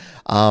memory.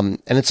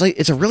 And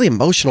it's a really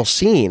emotional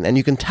scene, and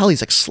you can tell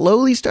he's like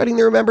slowly starting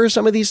to remember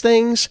some of these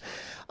things.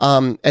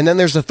 And then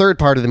there's the third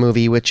part of the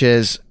movie, which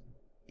is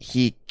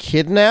he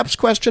kidnaps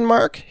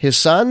his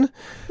son.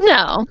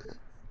 No,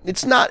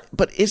 It's not,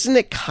 but isn't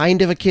it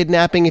kind of a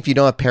kidnapping if you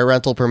don't have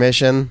parental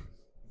permission?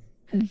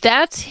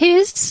 that's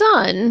his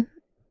son,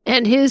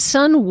 and his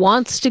son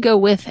wants to go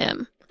with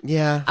him.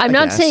 Yeah. I'm I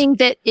not guess. saying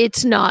that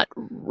it's not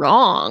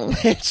wrong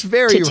It's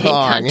very to take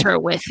wrong. Hunter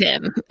with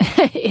him.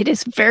 It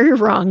is very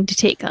wrong to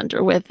take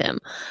Hunter with him,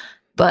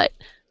 but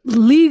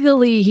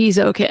legally he's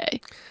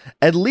okay.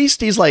 At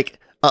least he's like,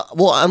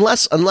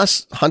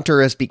 unless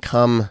Hunter has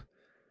become,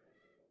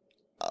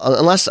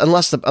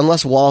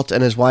 unless Walt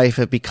and his wife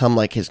have become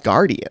like his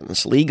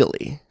guardians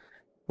legally,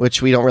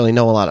 which we don't really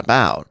know a lot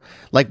about.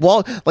 Like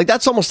Walt, like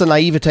that's almost the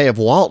naivete of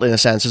Walt in a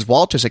sense, is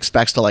Walt just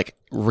expects to like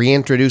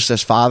reintroduce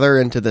his father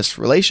into this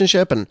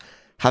relationship, and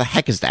how the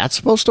heck is that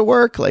supposed to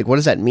work? Like, what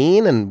does that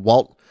mean? And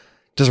Walt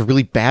does a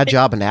really bad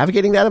job of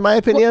navigating that, in my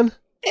opinion.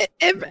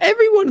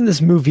 Everyone in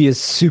this movie is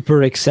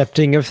super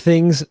accepting of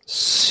things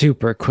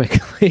super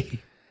quickly.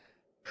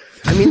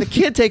 I mean, the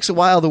kid takes a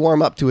while to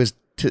warm up to his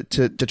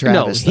to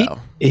Travis, though.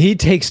 He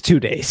takes 2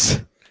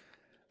 days.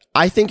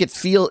 I think it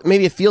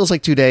feels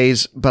like 2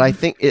 days, but I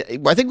think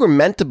we're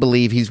meant to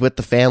believe he's with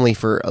the family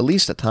for at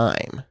least a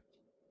time.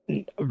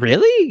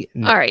 Really?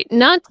 All right,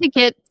 not to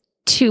get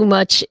too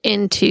much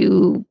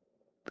into,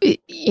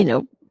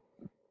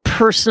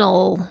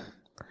 personal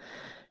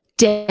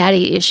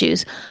daddy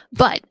issues,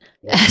 but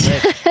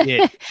Let's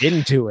get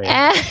into it.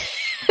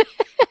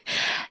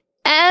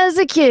 As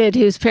a kid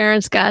whose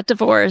parents got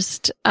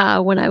divorced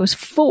when I was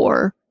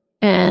 4,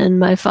 and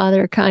my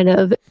father kind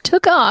of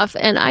took off,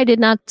 and I did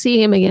not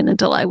see him again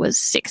until I was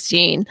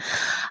 16.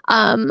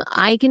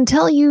 I can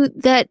tell you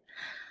that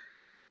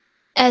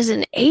as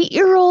an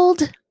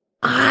 8-year-old,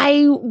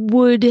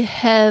 I'd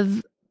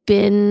have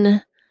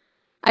been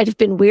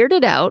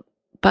weirded out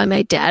by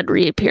my dad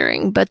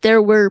reappearing, but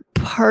there were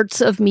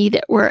parts of me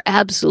that were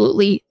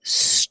absolutely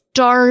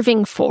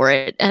starving for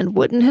it and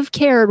wouldn't have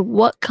cared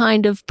what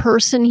kind of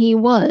person he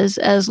was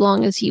as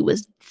long as he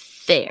was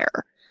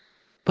there.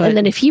 And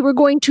then if he were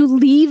going to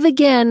leave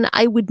again,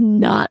 I would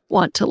not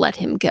want to let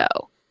him go.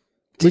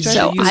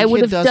 So I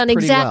would have done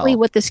exactly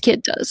what this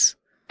kid does.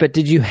 But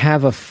did you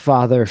have a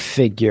father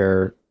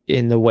figure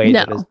in the way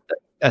No. that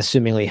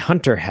assumingly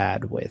Hunter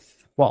had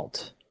with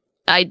Walt?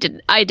 I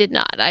did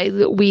not.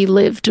 We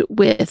lived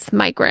with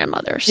my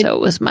grandmother, so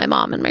it was my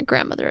mom and my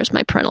grandmother as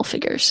my parental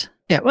figures.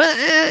 Yeah, well,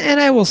 and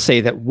I will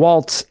say that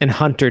Walt and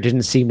Hunter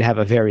didn't seem to have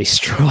a very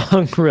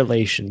strong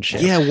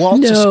relationship. Yeah,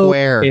 Walt's a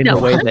square. In No,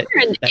 the way Hunter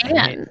that and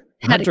Anne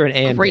had Hunter a and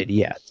Anne great did,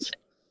 yes.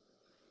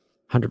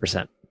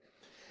 100%.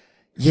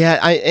 Yeah,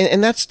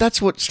 and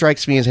that's what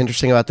strikes me as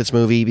interesting about this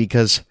movie,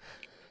 because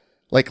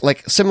like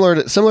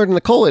similar to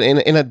Nicole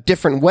in a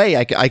different way,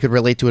 I could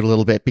relate to it a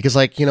little bit, because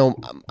my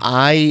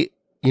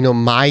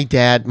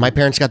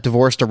parents got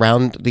divorced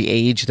around the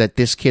age that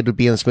this kid would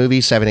be in this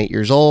movie, 7, 8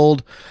 years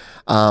old.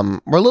 We're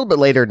a little bit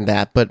later than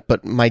that, but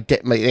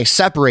they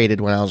separated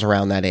when I was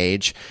around that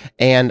age,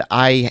 and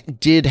I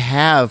did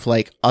have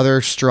like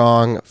other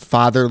strong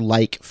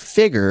father-like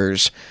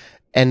figures.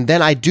 And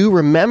then I do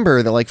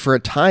remember that, like, for a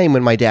time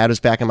when my dad was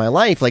back in my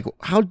life, like,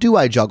 how do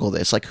I juggle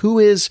this? Like, who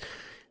is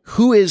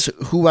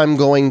who I'm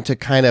going to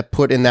kind of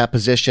put in that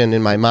position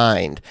in my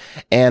mind?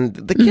 And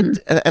the kid,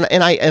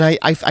 and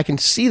I can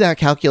see that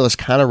calculus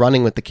kind of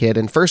running with the kid.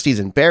 And first he's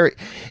embarrassed.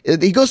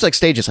 He goes to like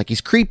stages, like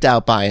he's creeped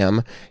out by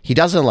him. He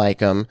doesn't like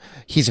him.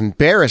 He's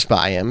embarrassed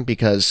by him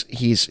because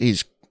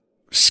he's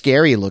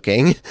scary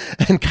looking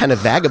and kind of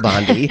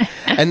vagabondy.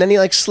 And then he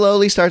like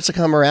slowly starts to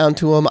come around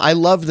to him. I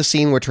love the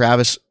scene where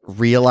Travis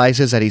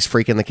realizes that he's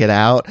freaking the kid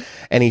out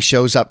and he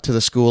shows up to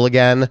the school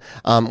again.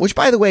 Which,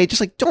 by the way,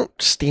 just like, don't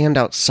stand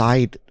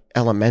outside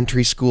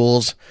elementary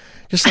schools.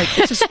 Just like,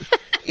 it's just,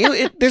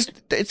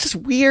 it's just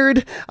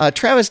weird.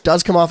 Travis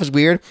does come off as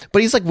weird,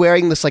 but he's like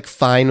wearing this like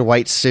fine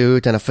white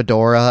suit and a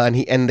fedora,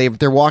 and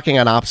they're walking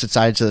on opposite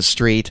sides of the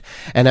street.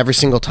 And every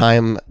single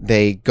time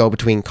they go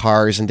between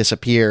cars and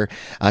disappear,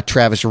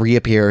 Travis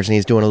reappears and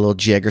he's doing a little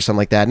jig or something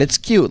like that. And it's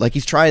cute. Like,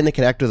 he's trying to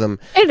connect with him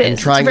and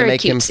trying to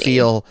make him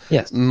feel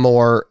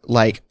more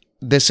like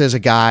this is a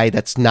guy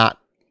that's not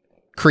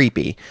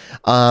creepy.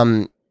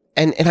 And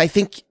I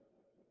think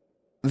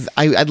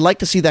I'd like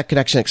to see that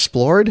connection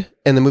explored,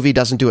 and the movie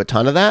doesn't do a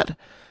ton of that.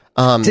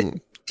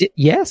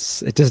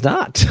 Yes, it does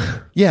not.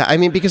 Yeah, I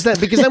mean, because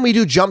then we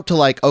do jump to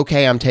like,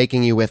 okay, I'm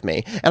taking you with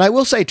me. And I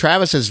will say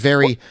Travis is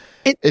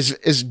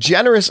is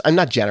generous. I'm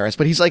not generous,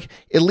 but he's like,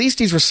 at least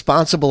he's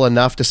responsible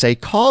enough to say,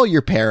 call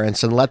your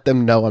parents and let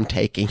them know I'm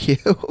taking you.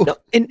 No,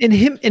 and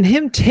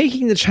him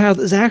taking the child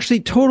is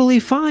actually totally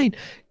fine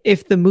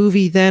if the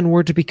movie then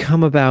were to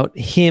become about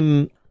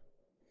him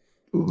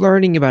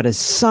learning about his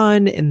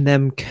son and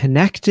them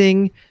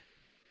connecting.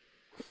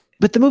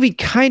 But the movie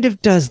kind of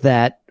does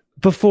that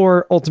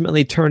before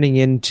ultimately turning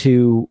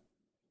into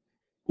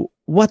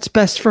what's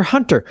best for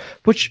Hunter,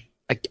 which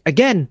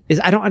again is,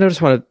 I don't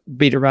just want to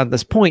beat around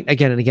this point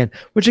again and again,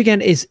 which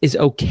again is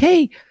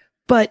okay,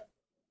 but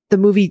the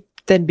movie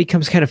then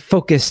becomes kind of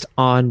focused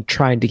on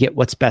trying to get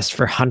what's best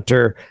for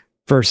Hunter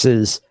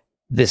versus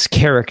this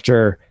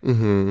character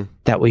Mm-hmm.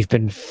 that we've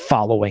been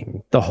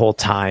following the whole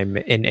time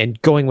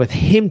and going with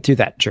him through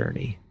that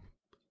journey.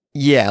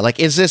 Yeah, like,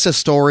 is this a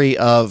story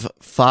of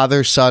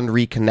father-son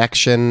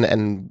reconnection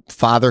and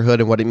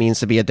fatherhood and what it means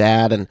to be a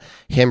dad, and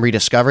him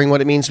rediscovering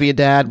what it means to be a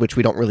dad, which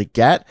we don't really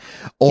get?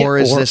 Or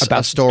is this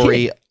a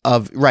story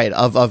of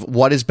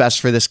what is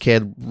best for this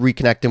kid,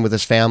 reconnecting with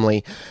his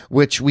family,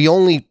 which we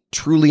only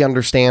truly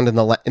understand in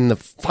the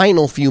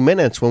final few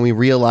minutes when we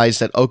realize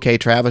that, okay,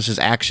 Travis is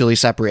actually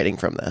separating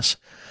from this.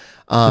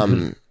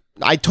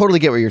 I totally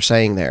get what you're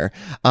saying there.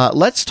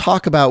 Let's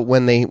talk about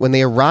when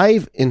they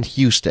arrive in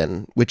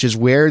Houston, which is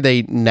where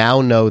they now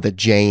know that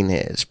Jane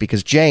is,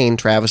 because Jane,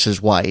 Travis's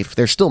wife,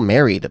 they're still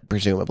married,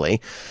 presumably.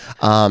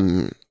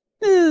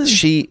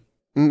 She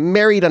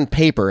married on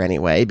paper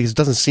anyway, because it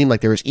doesn't seem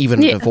like there was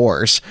even a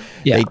divorce.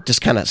 Yeah. They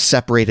just kind of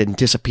separated and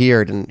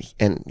disappeared,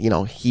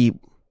 and he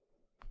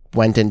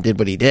went and did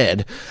what he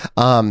did.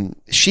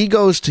 She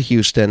goes to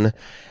Houston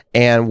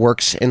and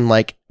works in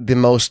like the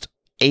most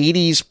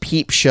 80s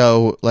peep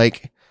show.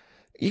 Like,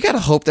 you gotta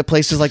hope that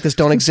places like this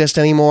don't exist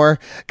anymore,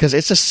 because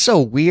it's just so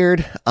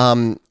weird.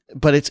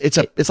 But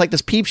it's like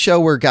this peep show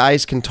where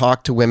guys can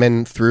talk to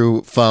women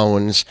through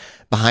phones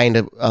behind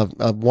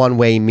a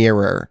one-way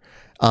mirror.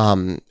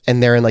 And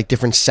they're in like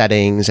different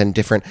settings and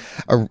different,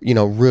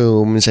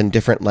 rooms and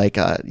different like,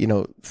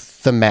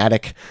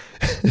 thematic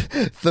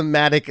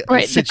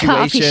right, situations. the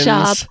coffee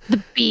shop,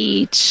 the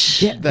beach,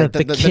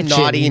 the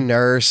naughty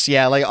nurse.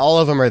 Yeah. Like, all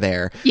of them are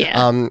there.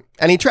 Yeah.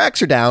 And he tracks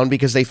her down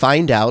because they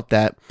find out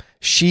that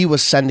she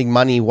was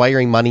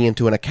wiring money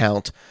into an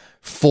account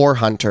for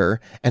Hunter,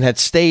 and had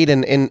stayed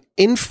in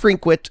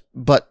infrequent,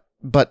 but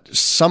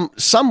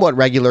somewhat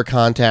regular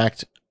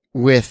contact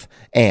with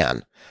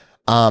Anne.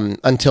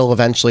 Until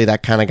eventually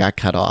that kind of got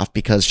cut off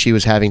because she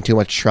was having too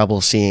much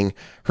trouble seeing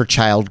her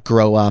child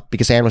grow up,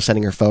 because Anne was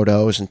sending her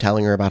photos and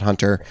telling her about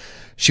Hunter.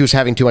 She was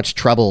having too much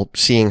trouble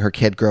seeing her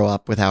kid grow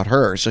up without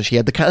her. So she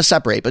had to kind of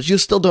separate, but she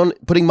was still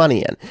putting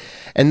money in.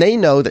 And they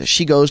know that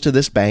she goes to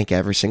this bank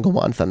every single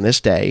month on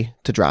this day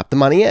to drop the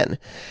money in.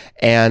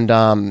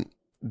 And,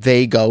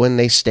 they go and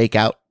they stake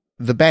out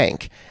the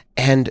bank,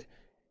 and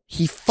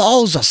he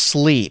falls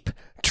asleep.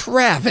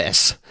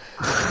 Travis,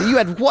 you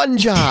had one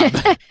job.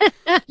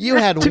 You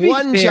had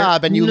one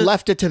job, and you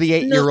left it to the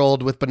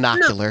 8-year-old with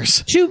binoculars.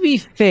 No. To be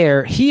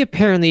fair, he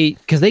apparently,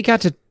 because they got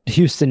to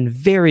Houston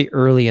very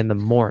early in the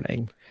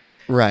morning.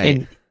 Right.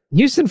 And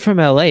Houston from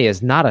LA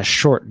is not a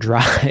short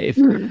drive.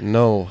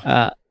 No.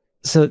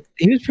 So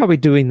he was probably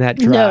doing that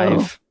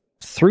drive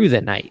through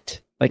the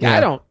night. Like,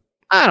 Yeah.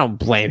 I don't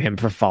blame him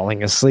for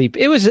falling asleep.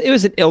 It was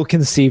an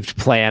ill-conceived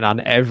plan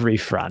on every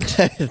front.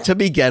 To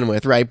begin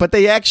with, right? But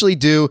they actually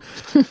do.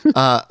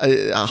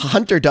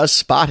 Hunter does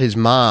spot his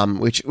mom,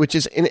 which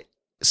is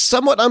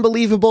somewhat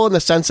unbelievable in the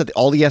sense that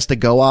all he has to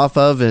go off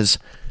of is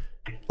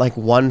like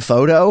one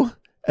photo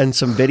and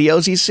some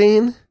videos he's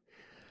seen.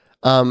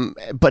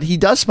 But he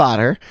does spot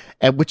her,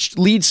 which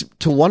leads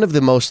to one of the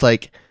most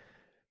like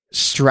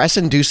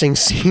stress-inducing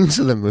scenes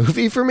of the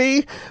movie for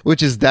me,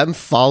 which is them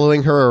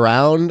following her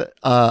around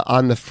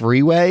on the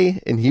freeway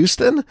in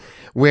Houston,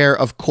 where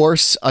of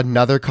course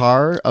another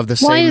car of the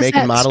same make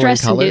and model and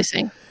color.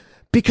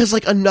 Because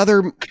like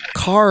another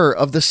car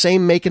of the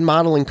same make and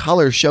model and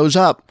color shows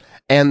up,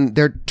 and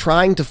they're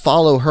trying to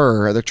follow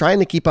her, they're trying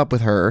to keep up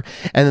with her,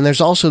 and then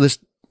there's also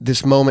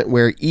this moment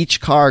where each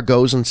car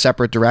goes in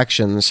separate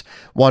directions,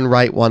 one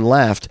right, one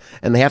left,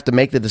 and they have to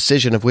make the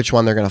decision of which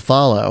one they're going to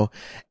follow.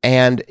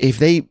 And if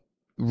they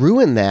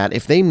ruin that,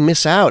 if they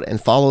miss out and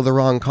follow the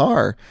wrong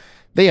car,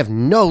 they have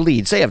no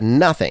leads. They have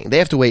nothing. They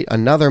have to wait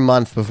another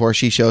month before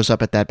she shows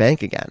up at that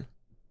bank again.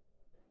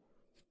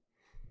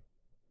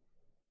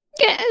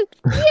 Yeah,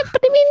 but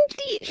I mean,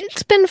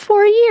 it's been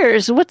 4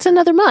 years. What's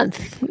another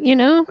month,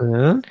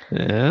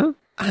 Yeah.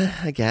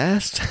 I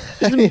guess.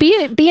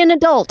 Be an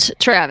adult,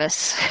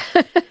 Travis.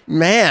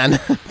 Man.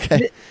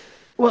 Okay.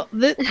 Well,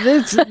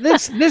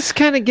 this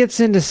kind of gets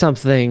into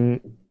something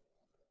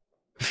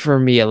for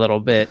me a little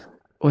bit,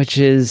 which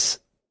is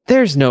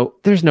there's no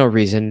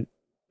reason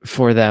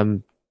for there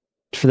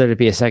to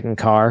be a second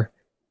car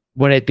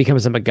when it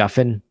becomes a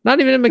MacGuffin. Not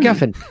even a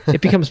MacGuffin.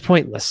 It becomes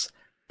pointless.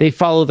 They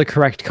follow the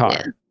correct car.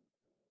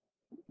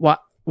 Yeah.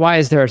 Why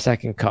is there a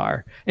second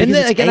car?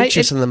 Because it's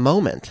anxious in the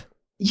moment.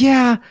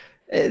 Yeah.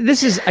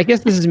 I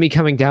guess this is me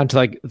coming down to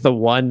like the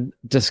one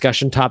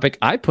discussion topic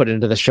I put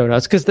into the show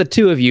notes, because the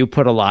two of you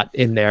put a lot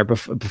in there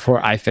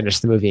before I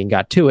finished the movie and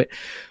got to it,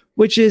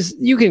 which is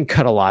you can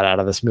cut a lot out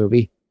of this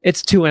movie.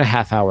 It's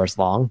 2.5 hours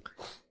long.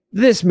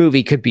 This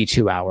movie could be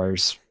 2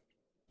 hours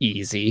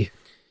easy.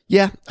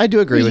 Yeah, I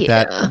do agree with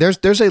that.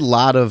 There's a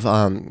lot of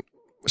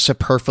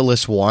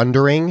superfluous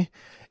wandering,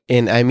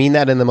 and I mean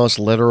that in the most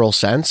literal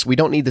sense. We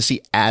don't need to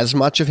see as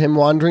much of him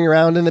wandering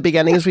around in the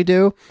beginning as we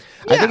do.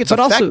 I think it's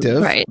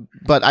effective,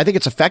 but I think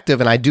it's effective,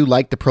 and I do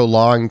like the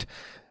prolonged,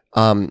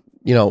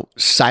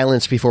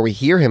 silence before we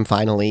hear him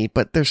finally.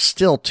 But there's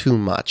still too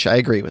much. I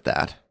agree with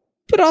that.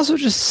 But also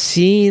just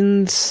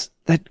scenes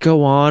that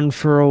go on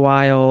for a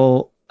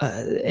while,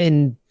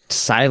 and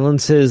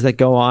silences that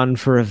go on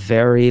for a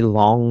very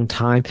long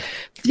time.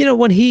 You know,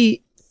 when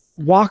he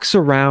walks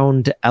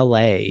around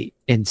LA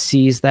and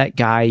sees that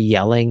guy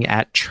yelling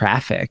at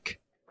traffic,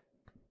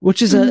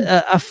 which is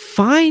a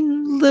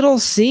fine little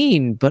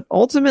scene, but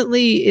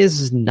ultimately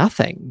is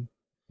nothing.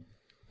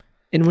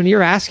 And when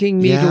you're asking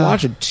me to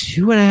watch a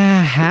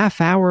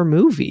 2.5 hour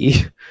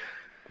movie,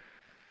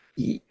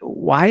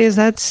 why is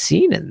that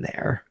scene in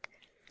there?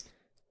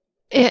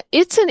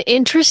 It's an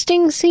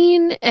interesting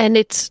scene, and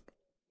it's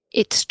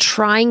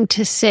trying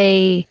to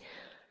say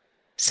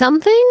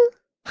something,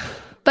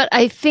 but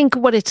I think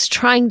what it's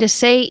trying to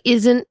say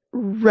isn't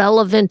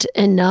relevant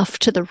enough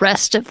to the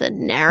rest of the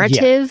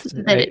narrative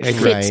that it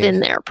fits in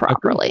there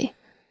properly.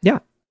 Yeah.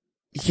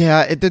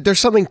 Yeah, there's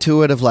something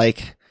to it of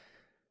like,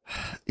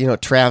 you know,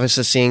 Travis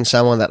is seeing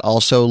someone that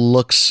also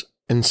looks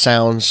and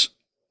sounds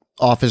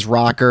off his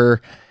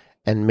rocker,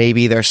 and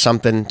maybe there's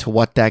something to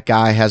what that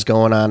guy has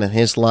going on in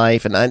his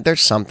life, and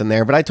there's something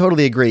there. But I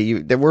totally agree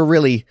that we're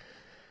really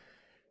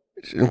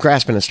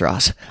grasping at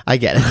straws. I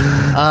get it.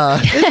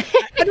 I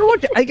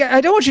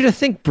don't want you to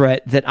think,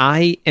 Brett, that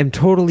I am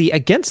totally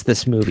against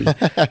this movie.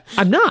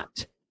 I'm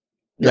not.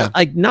 Yeah.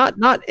 Like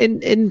not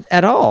in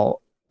at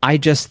all. I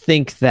just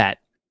think that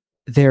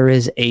there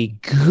is a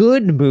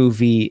good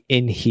movie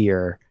in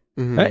here.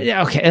 Mm-hmm.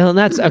 Okay, and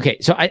that's okay.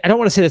 So I don't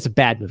want to say that's a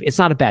bad movie. It's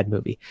not a bad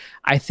movie.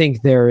 I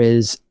think there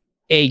is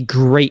a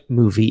great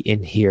movie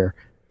in here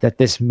that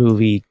this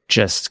movie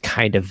just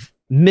kind of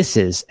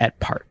misses at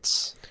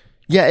parts.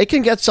 Yeah, it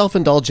can get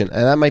self-indulgent,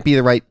 and that might be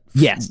the right.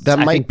 Yes, that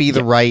might be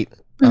the right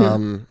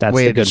that's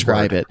way the to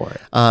describe it.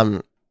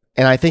 And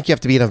I think you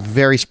have to be in a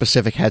very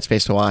specific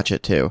headspace to watch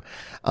it too.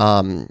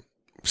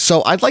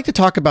 So I'd like to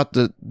talk about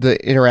the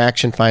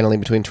interaction finally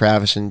between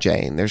Travis and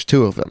Jane. There's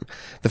two of them.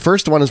 The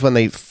first one is when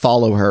they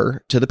follow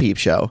her to the peep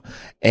show,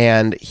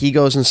 and he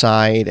goes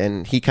inside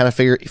and he kind of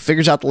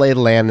figures out the lay of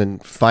the land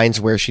and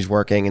finds where she's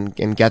working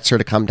and gets her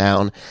to come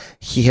down,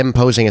 him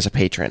posing as a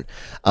patron.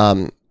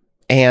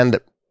 And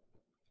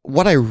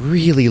what I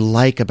really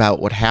like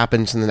about what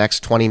happens in the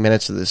next 20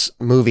 minutes of this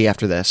movie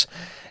after this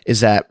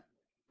is that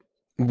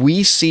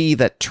we see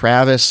that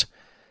Travis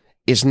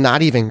is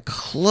not even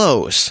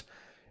close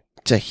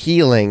to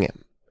healing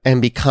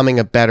and becoming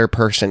a better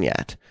person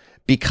yet,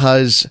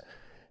 because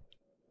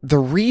the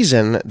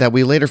reason that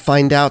we later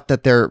find out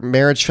that their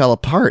marriage fell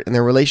apart and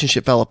their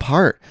relationship fell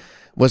apart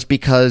was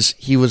because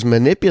he was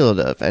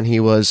manipulative and he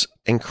was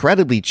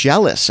incredibly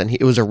jealous, and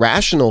he was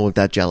irrational with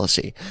that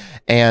jealousy.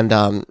 And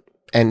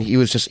he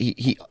was just,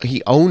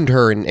 he owned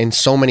her in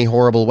so many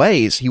horrible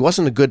ways. He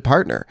wasn't a good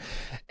partner.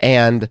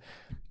 And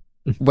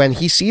when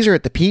he sees her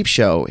at the peep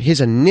show, his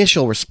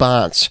initial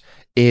response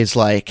is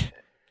like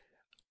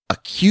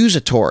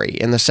accusatory,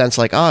 in the sense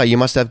like, oh, you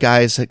must have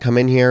guys that come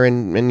in here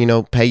and you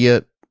know, pay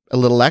you a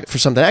little for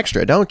something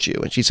extra, don't you?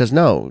 And she says,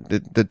 no,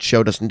 the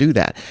show doesn't do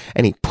that.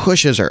 And he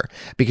pushes her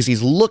because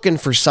he's looking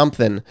for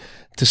something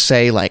to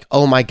say like,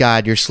 oh my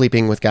God, you're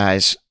sleeping with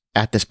guys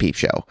at this peep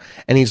show.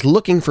 And he's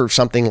looking for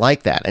something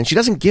like that. And she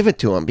doesn't give it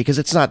to him because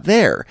it's not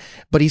there.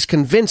 But he's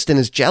convinced in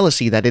his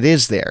jealousy that it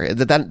is there.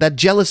 That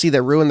jealousy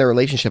that ruined their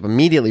relationship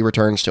immediately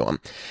returns to him.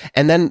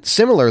 And then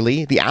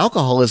similarly, the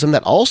alcoholism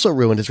that also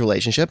ruined his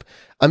relationship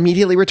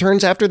immediately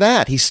returns after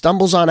that. He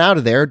stumbles on out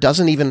of there,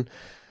 doesn't even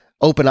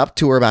open up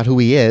to her about who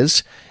he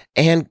is,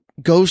 and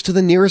goes to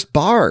the nearest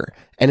bar.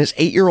 And his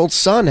 8-year-old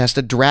son has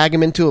to drag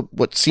him into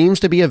what seems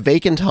to be a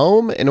vacant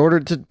home in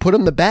order to put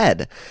him to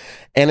bed.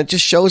 And it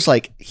just shows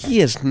like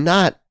he is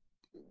not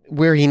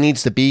where he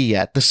needs to be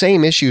yet. The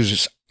same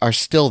issues are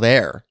still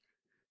there.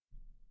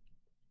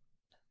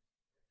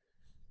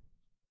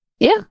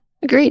 Yeah,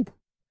 agreed.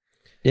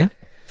 Yeah.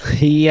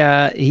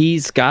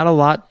 He's got a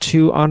lot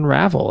to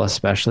unravel,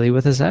 especially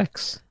with his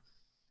ex.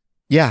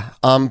 Yeah.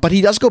 But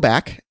he does go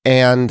back,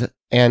 and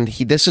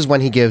this is when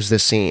he gives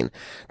this scene,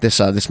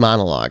 this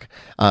monologue.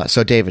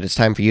 So David, it's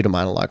time for you to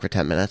monologue for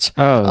 10 minutes.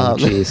 Oh,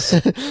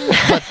 jeez.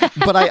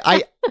 but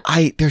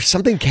I there's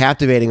something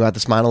captivating about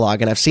this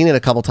monologue, and I've seen it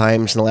a couple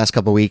times in the last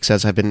couple of weeks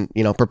as I've been,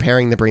 you know,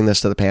 preparing to bring this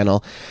to the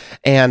panel.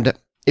 And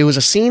it was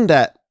a scene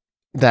that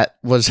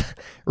was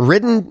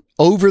written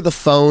over the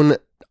phone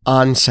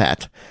on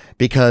set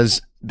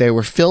because they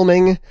were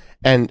filming,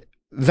 and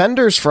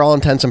vendors, for all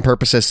intents and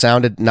purposes,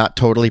 sounded not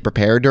totally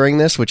prepared during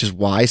this, which is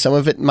why some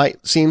of it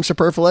might seem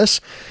superfluous,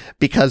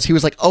 because he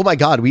was like, oh my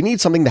God, we need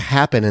something to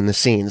happen in the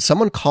scene.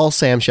 Someone call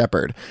Sam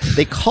Shepard.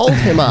 They called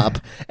him up,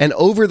 and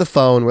over the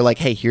phone, we're like,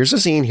 hey, here's the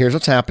scene. Here's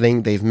what's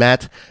happening. They've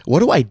met. What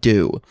do I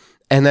do?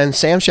 And then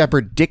Sam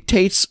Shepard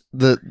dictates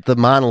the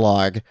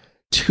monologue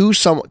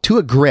to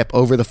a grip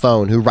over the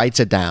phone who writes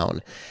it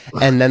down.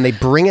 And then they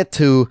bring it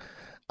to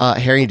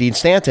Harry Dean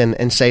Stanton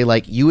and say,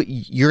 like,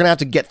 you're gonna have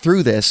to get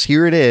through this.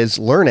 Here it is,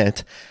 learn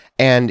it,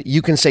 and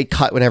you can say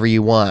cut whenever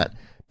you want,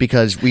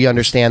 because we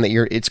understand that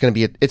it's gonna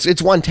be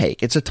it's one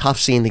take. It's a tough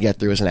scene to get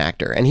through as an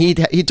actor, and he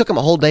took him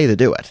a whole day to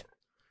do it.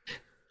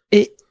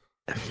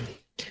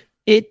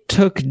 It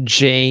took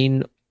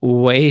Jane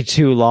way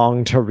too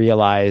long to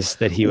realize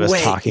that he was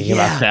talking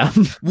about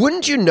them.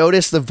 Wouldn't you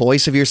notice the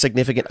voice of your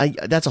significant?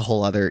 That's a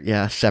whole other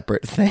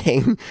separate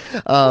thing.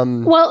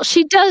 Well,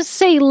 she does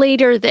say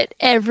later that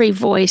every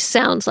voice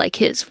sounds like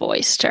his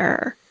voice to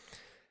her.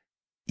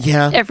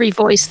 Yeah, every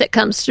voice that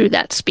comes through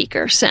that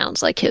speaker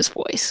sounds like his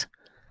voice.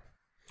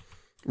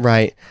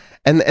 Right,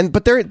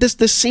 but there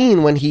this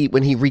scene when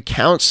he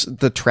recounts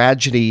the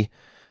tragedy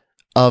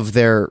of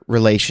their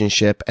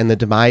relationship and the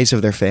demise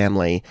of their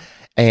family,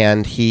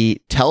 and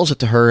he tells it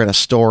to her in a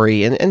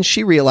story, and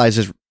she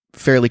realizes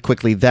fairly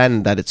quickly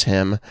then that it's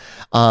him,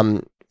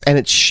 and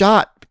it's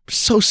shot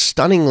so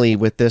stunningly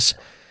with this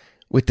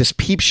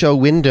peep show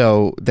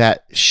window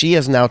that she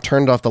has now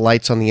turned off the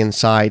lights on the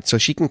inside so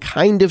she can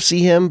kind of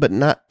see him, but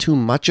not too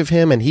much of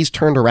him. And he's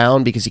turned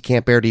around because he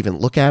can't bear to even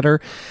look at her.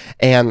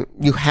 And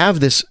you have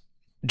this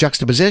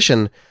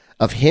juxtaposition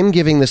of him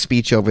giving the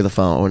speech over the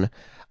phone,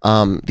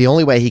 the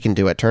only way he can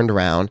do it, turned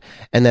around,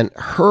 and then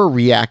her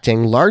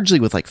reacting largely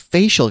with like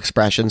facial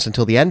expressions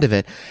until the end of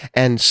it.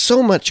 And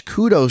so much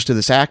kudos to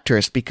this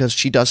actress because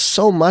she does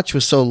so much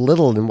with so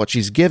little in what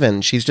she's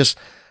given. She's just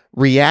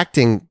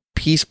reacting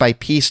piece by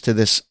piece to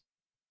this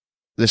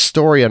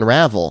story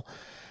unravel,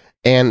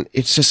 and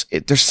it's just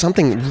there's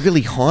something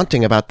really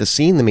haunting about the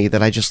scene to me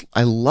that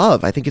I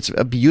love. I think it's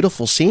a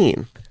beautiful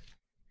scene.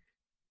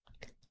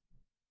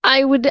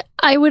 I would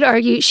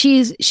argue she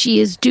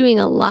is doing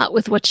a lot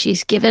with what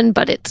she's given,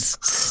 but it's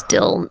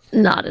still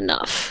not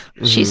enough.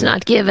 Mm-hmm. She's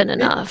not given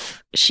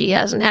enough. She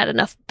hasn't had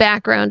enough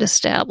background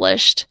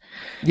established.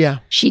 Yeah,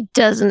 she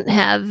doesn't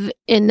have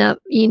enough.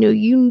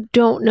 You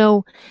don't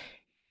know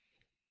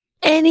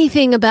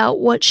anything about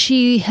what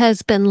she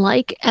has been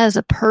like as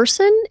a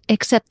person,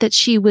 except that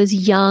she was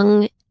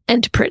young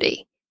and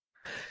pretty.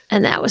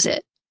 And that was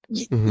it.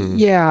 Mm-hmm.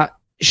 Yeah,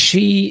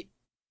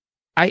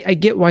 I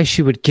get why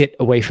she would get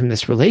away from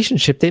this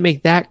relationship. They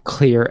make that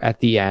clear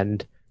at the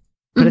end.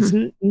 But it's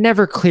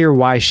never clear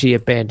why she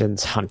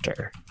abandons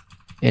Hunter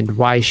and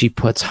why she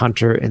puts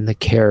Hunter in the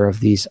care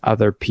of these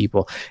other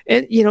people.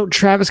 And,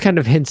 Travis kind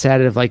of hints at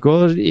it of like,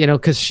 well,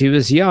 because she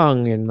was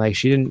young and like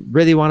she didn't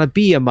really want to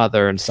be a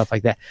mother and stuff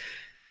like that.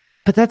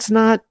 But that's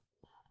not,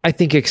 I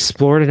think,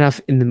 explored enough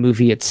in the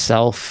movie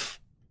itself.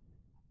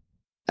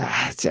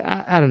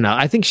 I don't know.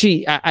 I think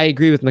I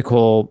agree with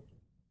Nicole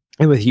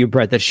and with you,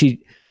 Brett, that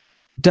she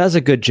does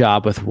a good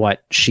job with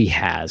what she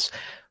has.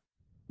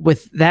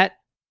 With that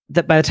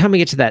by the time we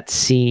get to that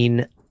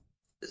scene,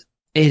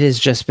 it has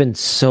just been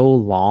so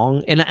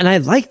long. And I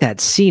like that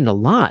scene a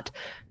lot.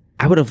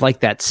 I would have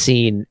liked that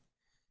scene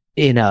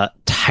in a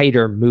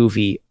tighter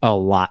movie a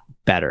lot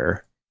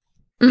better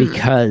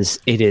because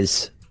it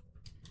is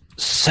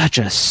such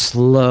a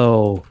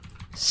slow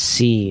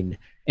scene.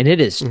 And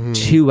it is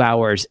 2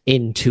 hours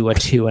into a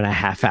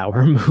 2.5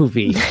 hour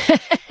movie.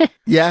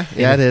 Yeah,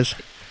 it is.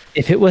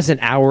 If it was an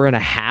hour and a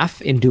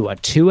half into a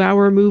 2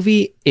 hour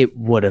movie, it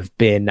would have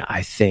been,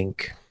 I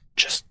think,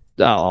 just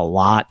a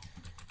lot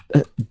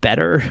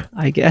better,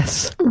 I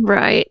guess.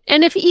 Right.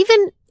 And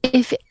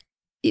if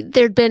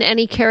there'd been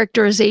any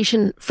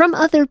characterization from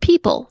other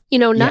people,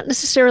 not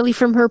necessarily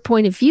from her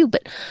point of view,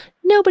 but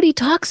nobody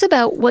talks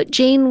about what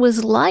Jane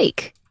was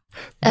like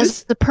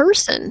as the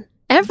person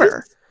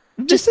ever.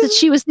 Just that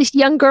she was this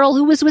young girl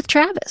who was with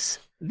Travis.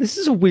 This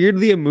is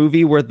weirdly a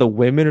movie where the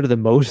women are the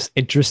most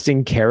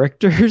interesting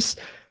characters.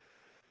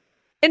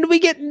 And we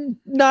get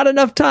not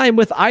enough time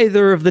with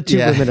either of the two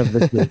women of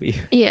this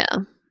movie. Yeah.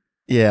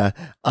 Yeah.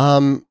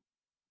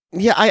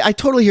 I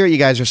totally hear what you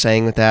guys are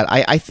saying with that.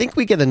 I think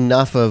we get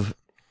enough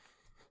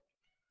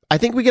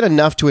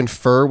to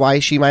infer why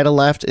she might have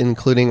left,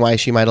 including why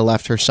she might have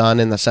left her son,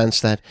 in the sense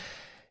that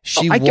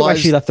I get why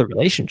she left the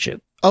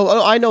relationship.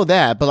 Oh, I know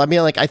that, but I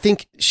mean, like, I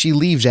think she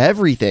leaves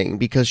everything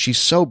because she's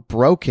so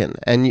broken,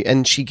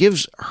 and she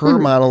gives her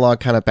monologue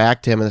kind of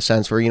back to him in the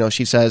sense where,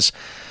 she says,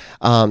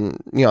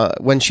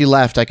 when she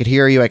left, I could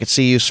hear you, I could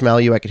see you, smell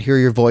you, I could hear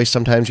your voice.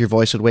 Sometimes your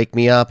voice would wake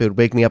me up. It would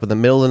wake me up in the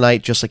middle of the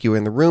night, just like you were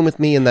in the room with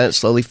me, and then it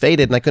slowly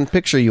faded, and I couldn't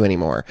picture you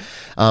anymore.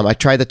 I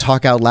tried to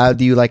talk out loud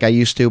to you like I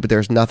used to, but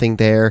there's nothing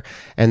there,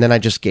 and then I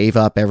just gave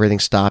up, everything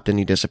stopped, and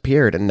you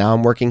disappeared, and now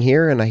I'm working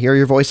here, and I hear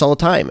your voice all the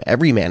time.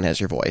 Every man has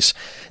your voice.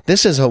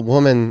 This is a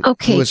woman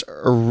who was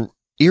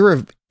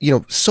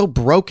so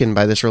broken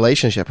by this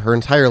relationship. Her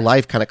entire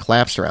life kind of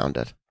collapsed around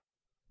it.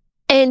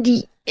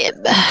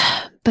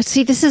 But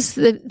see, this is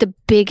the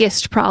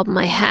biggest problem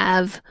I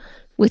have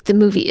with the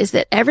movie, is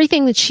that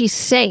everything that she's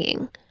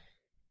saying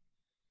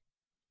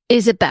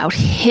is about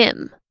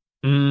him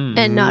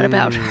and not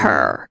about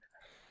her.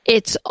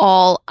 It's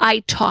all, I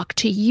talk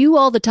to you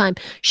all the time.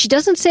 She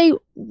doesn't say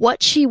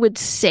what she would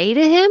say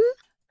to him.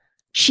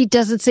 She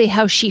doesn't say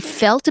how she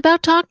felt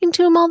about talking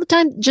to him all the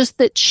time, just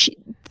that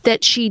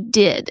she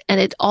did. And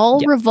it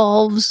all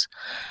revolves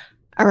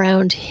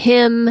around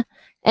him.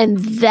 And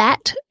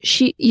that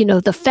she,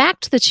 the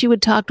fact that she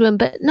would talk to him,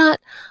 but not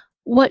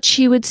what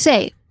she would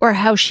say or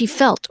how she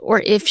felt,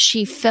 or if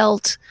she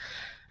felt,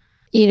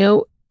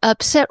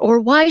 upset or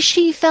why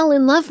she fell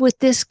in love with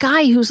this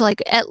guy who's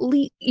like at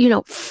least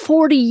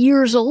 40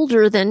 years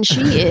older than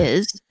she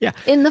is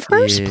in the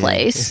first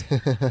place.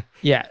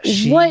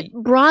 What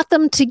brought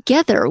them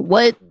together?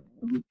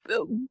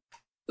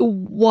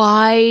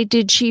 Why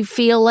did she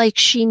feel like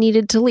she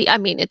needed to leave? I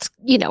mean, it's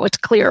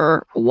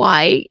clear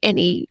why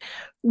any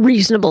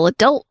reasonable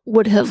adult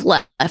would have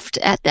left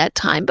at that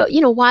time, but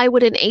why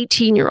would an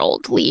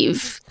 18-year-old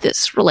leave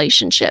this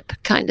relationship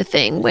kind of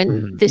thing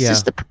when this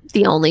is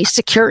the only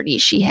security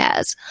she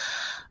has?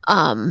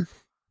 But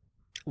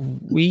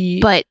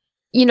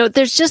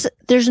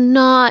there's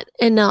not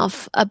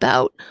enough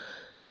about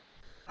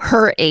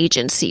her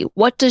agency.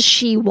 What does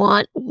she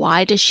want?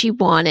 Why does she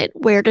want it?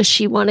 Where does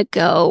she want to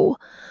go?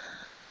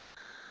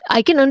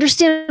 I can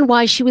understand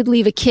why she would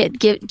leave a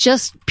kid,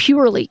 just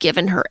purely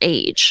given her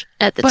age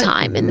at the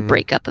time in the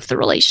breakup of the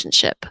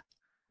relationship.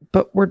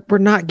 But we're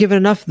not given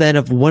enough then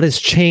of what has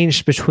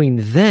changed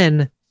between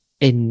then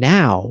and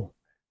now.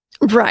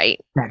 Right.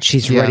 That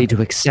she's ready to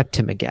accept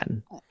him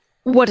again.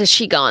 What has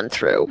she gone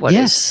through?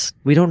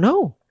 We don't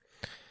know.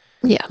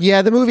 Yeah.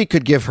 Yeah, the movie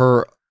could give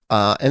her,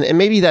 and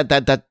maybe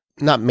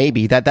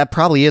that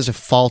probably is a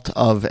fault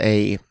of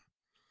a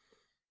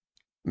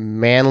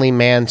manly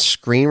man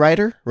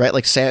screenwriter, right?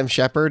 Like Sam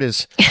Shepard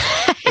is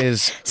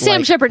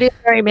Sam Shepard is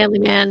a very manly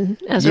man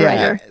as a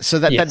writer. So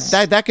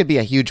that could be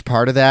a huge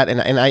part of that,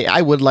 and I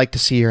would like to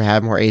see her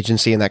have more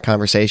agency in that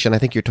conversation. I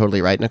think you're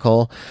totally right,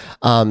 Nicole.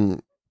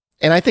 And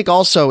I think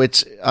also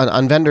it's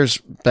on Vender's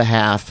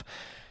behalf.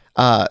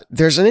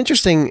 There's an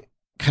interesting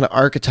kind of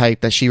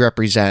archetype that she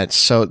represents.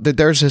 So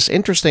there's this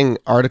interesting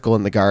article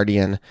in The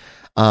Guardian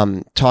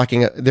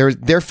talking.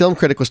 Their film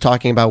critic was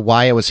talking about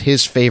why it was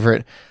his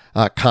favorite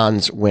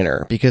Cannes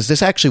winner, because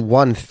this actually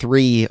won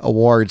 3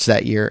 awards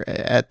that year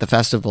at the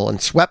festival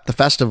and swept the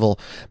festival,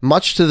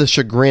 much to the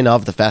chagrin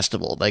of the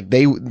festival. Like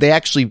they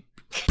actually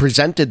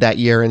presented that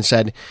year and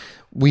said,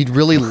 we'd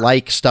really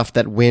like stuff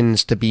that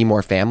wins to be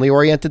more family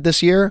oriented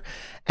this year.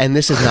 And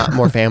this is not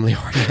more family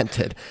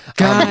oriented.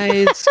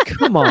 Guys,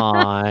 come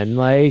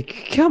on.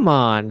 Come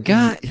on.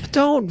 God,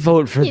 don't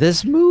vote for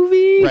this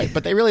movie. Right,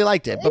 but they really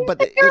liked it. But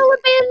the girl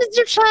abandons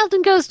her child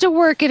and goes to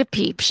work at a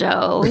peep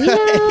show.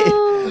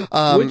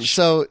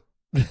 So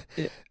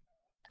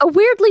a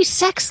weirdly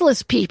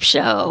sexless peep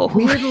show.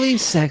 Weirdly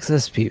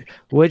sexless peep,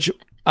 which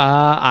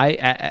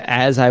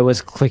as I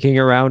was clicking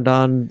around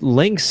on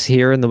links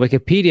here in the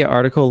Wikipedia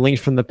article,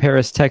 linked from the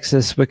Paris,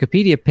 Texas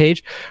Wikipedia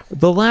page,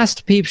 the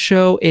last peep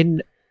show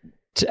in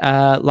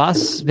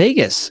Las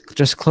Vegas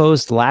just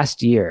closed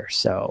last year.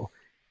 So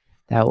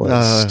that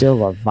was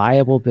still a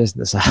viable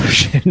business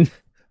option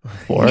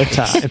for a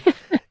time.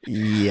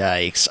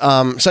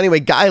 Yikes. So anyway,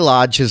 Guy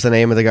Lodge is the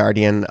name of the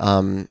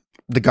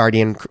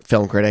Guardian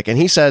film critic. And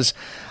he says,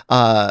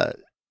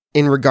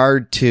 in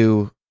regard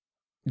to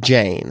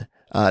Jane,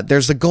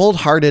 there's the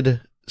gold-hearted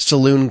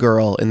saloon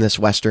girl in this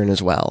Western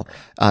as well.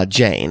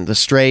 Jane, the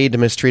strayed,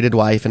 mistreated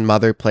wife and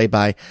mother, played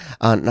by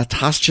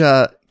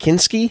Natasha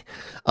Kinski,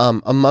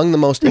 among the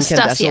most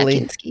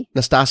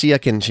Nastasia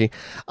Kinski,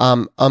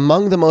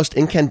 among the most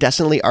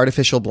incandescently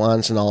artificial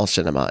blondes in all of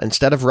cinema.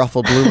 Instead of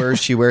ruffled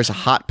bloomers, she wears a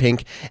hot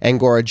pink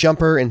Angora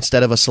jumper.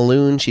 Instead of a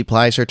saloon, she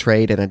plies her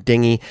trade in a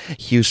dingy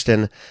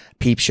Houston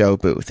peep show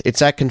booth.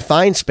 It's that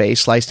confined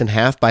space sliced in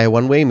half by a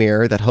one-way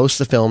mirror that hosts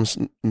the film's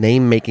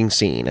name-making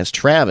scene, as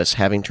Travis,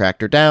 having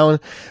tracked her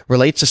down,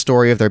 relates the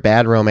story of their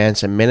bad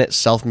romance in minute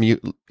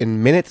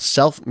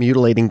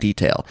self-mutilating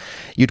detail.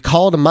 You'd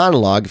call it a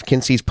monologue if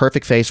Kinsey's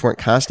perfect face weren't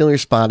constantly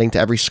responding to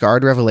every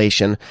scarred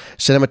revelation.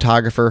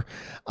 Cinematographer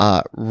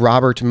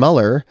Robbie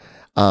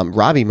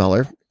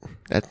Mueller.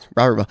 That's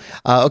Robert Mueller.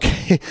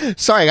 Okay.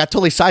 Sorry, I got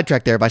totally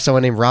sidetracked there by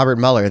someone named Robert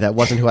Mueller. That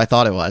wasn't who I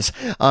thought it was.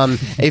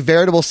 A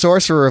veritable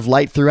sorcerer of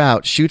light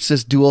throughout, shoots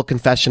this dual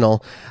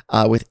confessional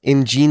with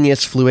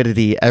ingenious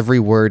fluidity, every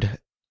word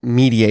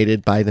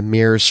mediated by the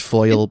mirror's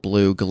foil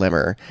blue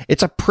glimmer.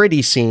 It's a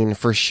pretty scene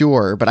for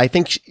sure, but I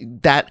think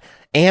that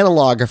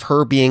analog of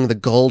her being the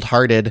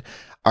gold-hearted,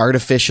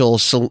 artificial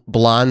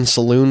blonde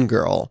saloon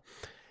girl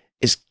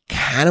is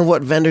kind of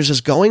what Wenders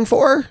is going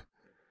for.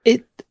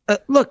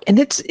 Look, and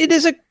it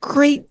is a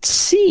great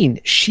scene.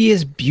 She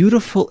is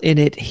beautiful in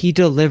it. He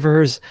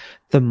delivers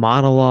the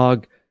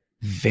monologue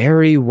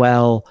very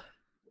well.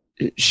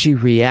 She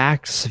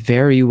reacts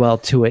very well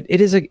to it.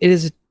 It is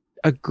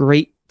a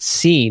great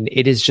scene.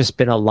 It has just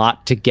been a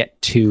lot to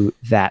get to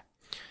that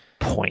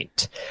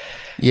point.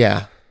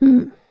 Yeah.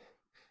 Mm-hmm.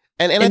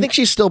 And I think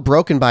she's still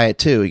broken by it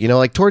too.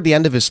 Like toward the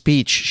end of his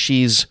speech,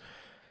 she's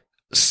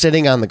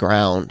sitting on the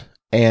ground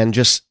and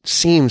just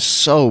seems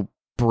so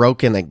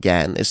broken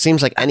again. It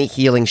seems like any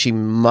healing she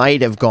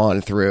might have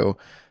gone through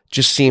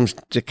just seems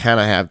to kind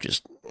of have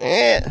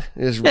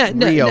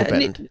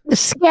reopened. The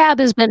scab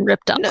has been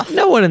ripped off.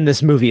 No one in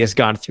this movie has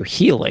gone through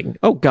healing.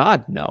 Oh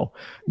God, no.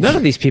 None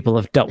of these people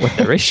have dealt with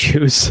their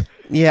issues.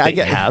 Yeah,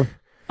 they have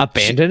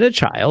abandoned a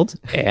child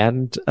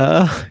and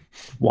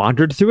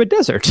wandered through a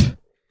desert.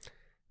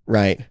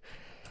 Right.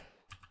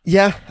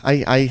 Yeah,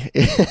 I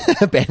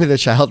abandoned a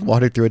child,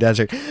 wandered through a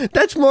desert.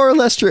 That's more or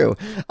less true.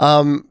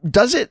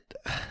 Does it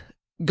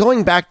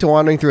going back to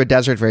Wandering Through a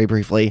Desert very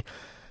briefly,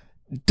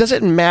 does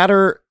it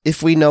matter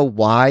if we know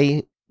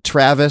why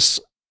Travis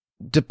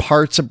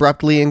departs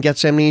abruptly and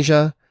gets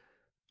amnesia?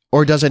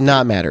 Or does it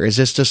not matter? Is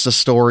this just a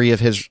story of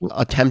his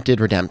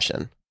attempted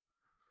redemption?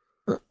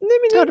 I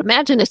would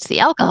imagine it's the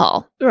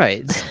alcohol.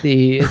 Right.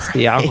 It's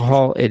the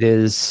alcohol. It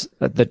is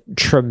the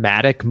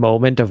traumatic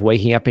moment of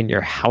waking up and your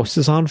house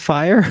is on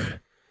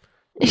fire.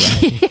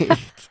 Right.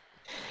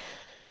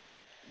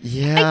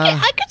 Yeah.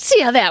 I could see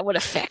how that would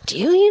affect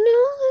you, you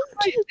know?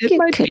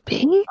 It could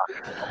be.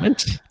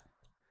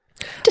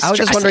 I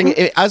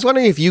was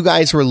wondering if you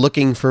guys were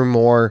looking for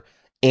more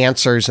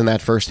answers in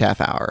that first half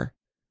hour.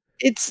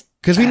 It's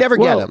because we never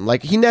get him.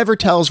 Like, he never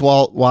tells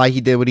Walt why he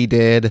did what he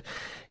did.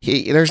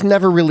 There's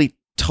never really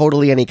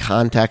totally any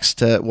context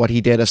to what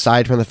he did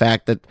aside from the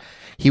fact that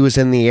he was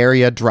in the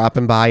area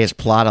dropping by his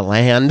plot of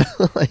land.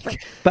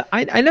 But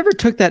I never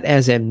took that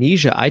as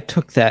amnesia. I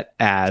took that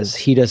as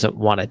he doesn't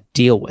want to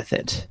deal with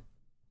it.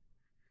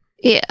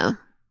 Yeah.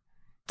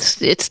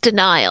 It's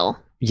denial.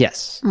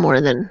 Yes.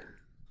 More than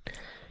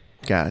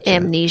gotcha.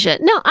 Amnesia.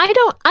 No,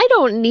 I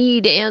don't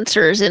need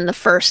answers in the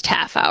first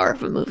half hour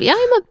of a movie.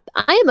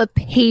 I am a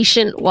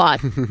patient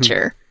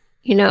watcher.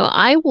 You know,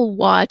 I will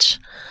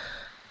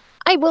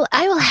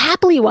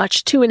happily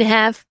watch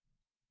 2.5,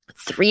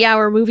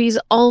 3-hour movies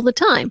all the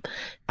time.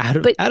 Out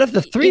of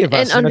the three of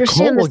us, and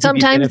understand that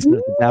sometimes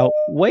about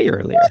way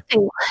earlier.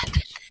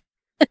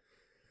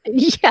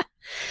 Yeah.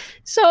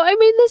 So I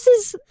mean,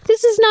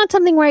 this is not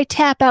something where I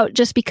tap out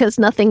just because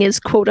nothing is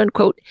quote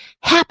unquote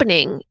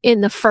happening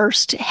in the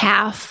first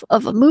half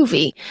of a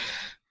movie,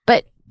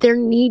 but there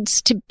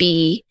needs to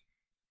be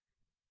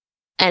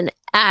an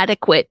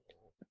adequate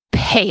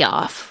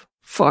payoff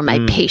for my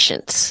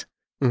patience.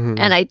 Mm-hmm.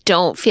 And I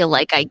don't feel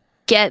like I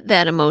get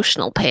that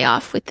emotional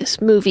payoff with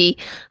this movie.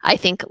 I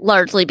think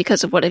largely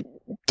because of what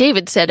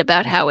David said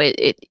about how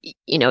it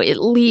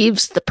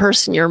leaves the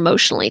person you're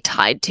emotionally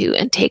tied to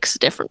and takes a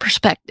different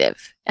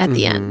perspective at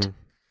the end.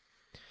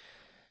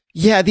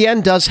 Yeah, the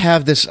end does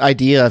have this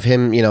idea of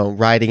him,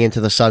 riding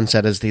into the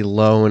sunset as the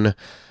lone,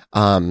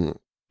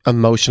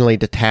 emotionally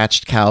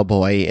detached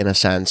cowboy in a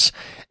sense.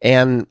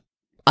 And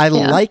I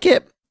like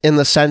it in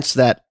the sense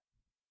that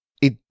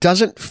it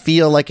doesn't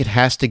feel like it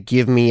has to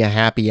give me a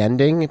happy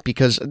ending,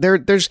 because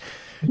there's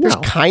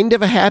kind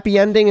of a happy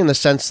ending in the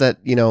sense that,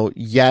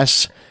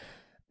 yes,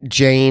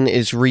 Jane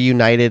is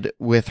reunited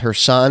with her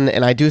son,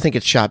 and I do think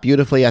it's shot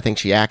beautifully. I think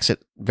she acts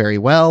it very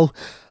well.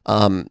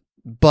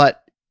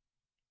 But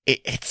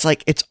it's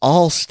like, it's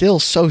all still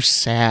so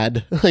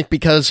sad,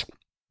 because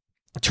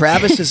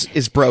Travis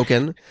is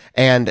broken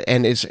and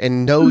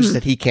knows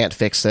that he can't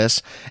fix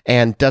this,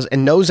 and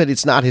knows that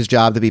it's not his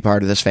job to be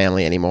part of this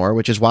family anymore,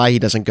 which is why he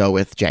doesn't go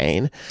with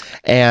Jane.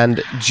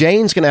 And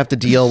Jane's gonna have to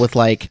deal with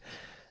like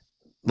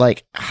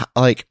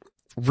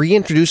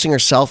reintroducing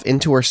herself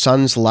into her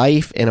son's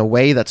life in a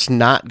way that's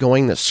not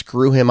going to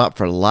screw him up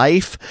for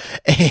life.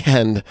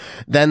 And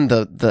then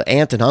the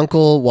aunt and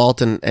uncle,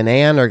 Walt and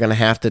Anne, are gonna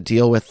have to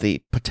deal with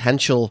the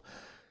potential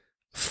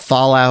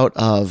fallout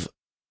of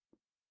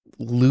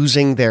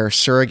losing their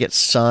surrogate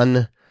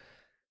son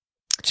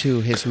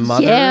to his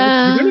mother.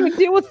 Yeah. You don't even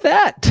deal with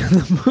that.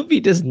 The movie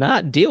does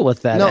not deal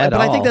with that at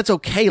all. I think that's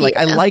okay. Like,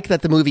 I like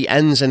that the movie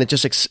ends and it's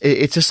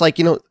just like,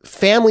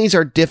 families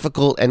are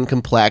difficult and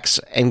complex,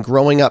 and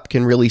growing up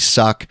can really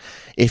suck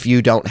if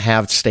you don't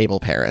have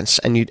stable parents.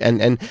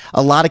 And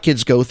a lot of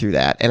kids go through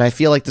that. And I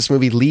feel like this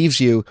movie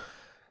leaves you.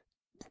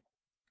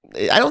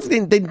 I don't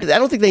think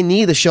they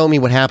need to show me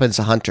what happens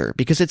to Hunter,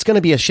 because it's going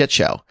to be a shit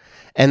show.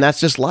 And that's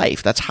just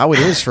life. That's how it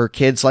is for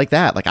kids like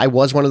that. Like, I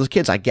was one of those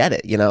kids. I get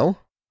it,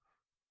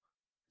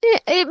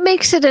 It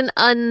makes it an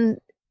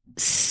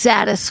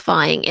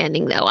unsatisfying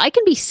ending, though. I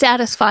can be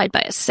satisfied by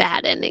a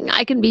sad ending.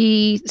 I can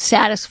be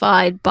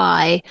satisfied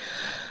by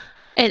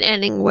an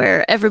ending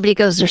where everybody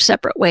goes their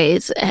separate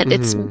ways and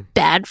it's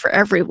bad for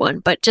everyone.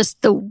 But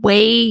just the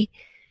way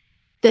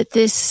that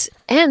this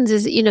ends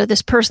is,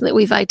 this person that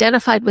we've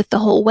identified with the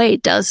whole way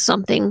does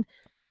something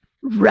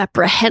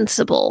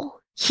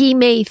reprehensible. He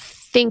may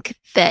think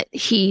that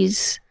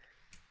he's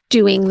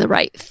doing the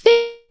right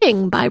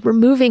thing by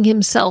removing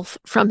himself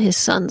from his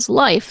son's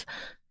life,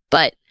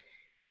 but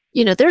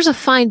there's a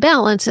fine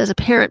balance as a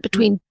parent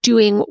between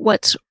doing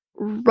what's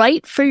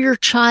right for your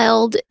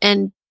child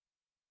and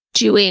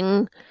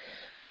doing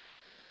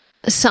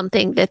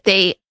something that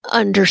they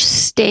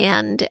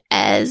understand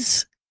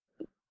as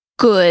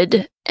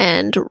good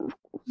and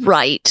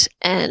right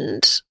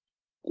and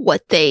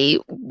what they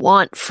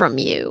want from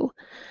you.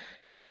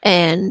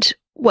 And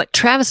what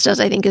Travis does,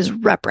 I think, is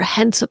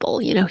reprehensible.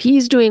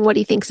 He's doing what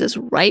he thinks is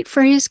right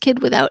for his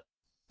kid without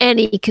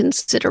any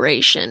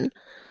consideration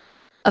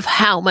of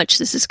how much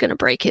this is going to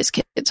break his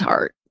kid's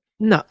heart.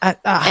 No,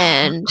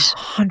 and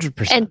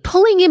 100%. And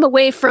pulling him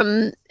away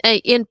from,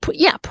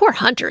 poor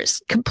Hunter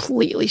is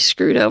completely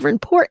screwed over, and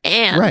poor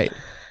Anne, right,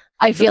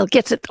 I feel,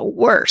 gets it the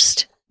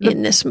worst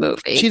in this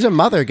movie. She's a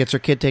mother, gets her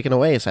kid taken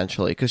away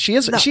essentially, because she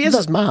is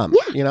his mom.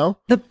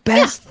 The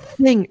best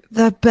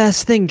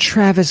thing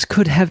Travis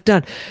could have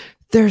done.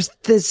 There's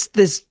this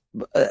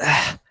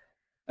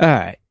All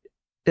right.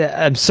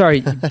 I'm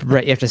sorry,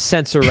 Brett, you have to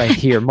censor right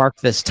here. Mark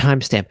this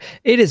timestamp.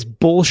 It is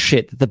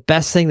bullshit that the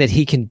best thing that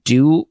he can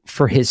do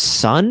for his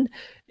son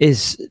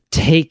is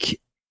take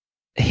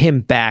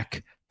him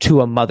back to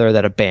a mother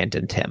that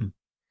abandoned him.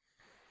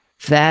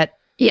 That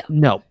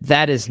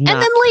is not.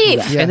 And then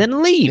leave. And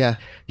then leave. Yeah.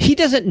 He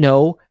doesn't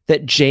know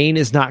that Jane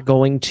is not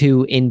going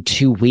to, in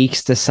 2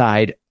 weeks,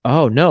 decide,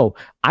 oh no,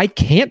 I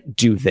can't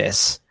do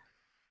this.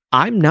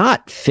 I'm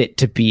not fit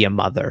to be a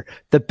mother.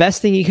 The best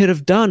thing he could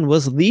have done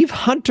was leave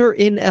Hunter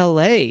in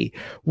LA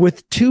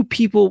with 2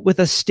 people with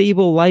a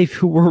stable life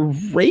who were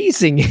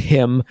raising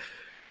him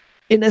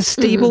in a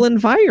stable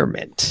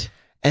environment.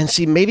 And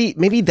see,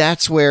 maybe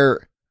that's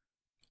where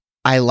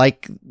I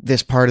like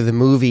this part of the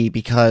movie,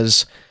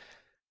 because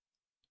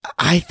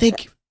I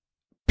think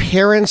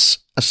parents,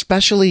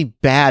 especially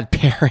bad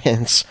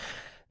parents,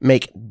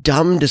 make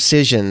dumb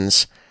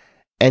decisions,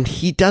 and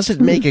he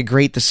doesn't make a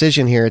great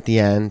decision here at the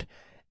end.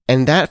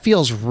 And that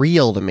feels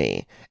real to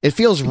me. It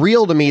feels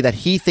real to me that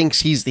he thinks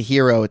he's the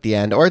hero at the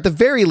end, or at the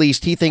very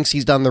least, he thinks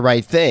he's done the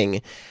right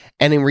thing.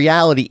 And in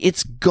reality,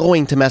 it's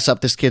going to mess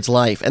up this kid's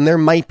life. And there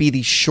might be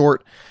the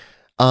short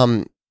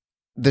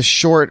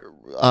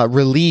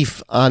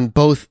relief on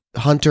both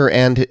Hunter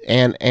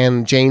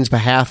and Jane's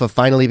behalf of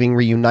finally being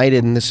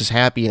reunited, and this is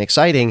happy and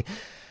exciting.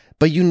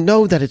 But you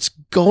know that it's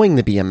going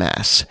to be a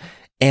mess.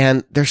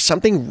 And there's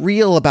something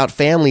real about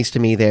families to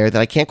me there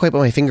that I can't quite put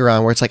my finger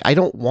on, where it's like, I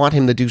don't want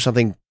him to do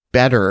something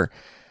better,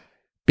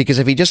 because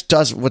if he just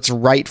does what's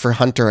right for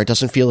Hunter, it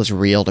doesn't feel as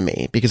real to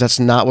me, because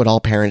that's not what all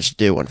parents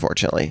do,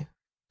 unfortunately.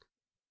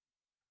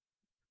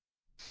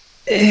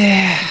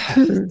 I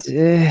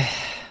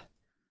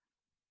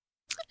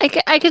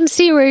can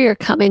see where you're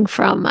coming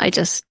from. I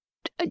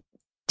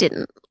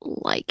didn't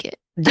like it.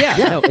 Yeah,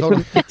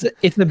 no,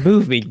 it's a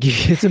movie.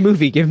 It's a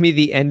movie. Give me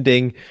the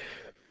ending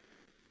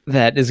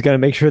that is going to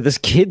make sure this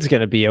kid's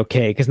going to be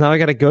okay, because now I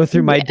got to go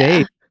through my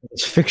day.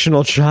 This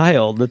fictional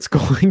child that's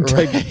going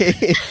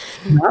to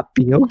not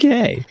be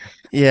okay.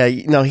 Yeah,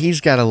 no, he's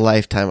got a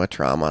lifetime of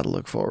trauma to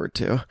look forward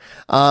to.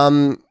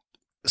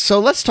 So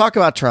let's talk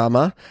about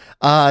trauma.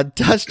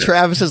 Does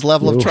Travis's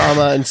level of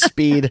trauma and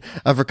speed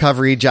of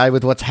recovery jive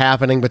with what's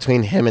happening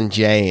between him and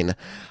Jane?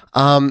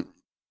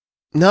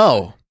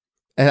 No.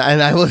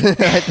 And I will,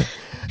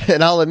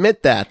 and I'll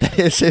admit that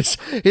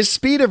his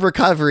speed of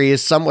recovery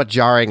is somewhat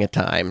jarring at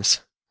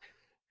times.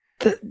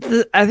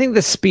 I think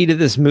the speed of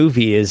this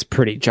movie is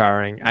pretty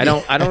jarring. I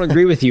don't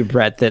agree with you,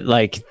 Brett, that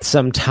like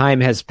some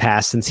time has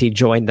passed since he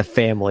joined the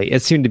family.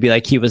 It seemed to be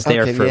like he was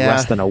there for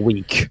less than a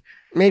week.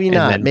 Maybe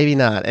not.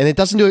 And it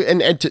doesn't do,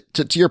 and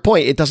to your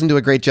point, it doesn't do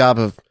a great job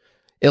of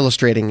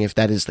illustrating if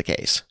that is the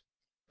case.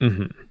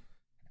 Mm-hmm.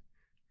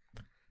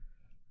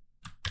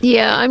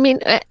 Yeah, I mean,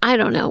 I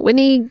don't know. When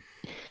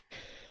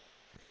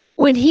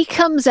he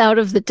comes out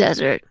of the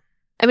desert,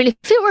 I mean, if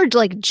it were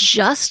like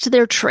just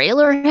their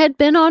trailer had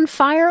been on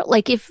fire,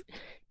 like if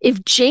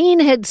Jane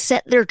had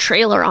set their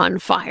trailer on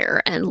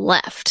fire and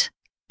left,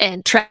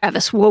 and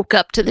Travis woke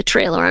up to the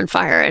trailer on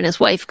fire and his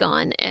wife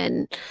gone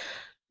and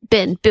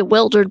been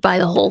bewildered by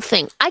the whole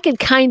thing, I could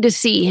kind of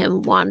see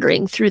him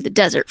wandering through the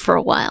desert for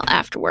a while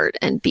afterward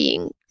and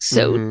being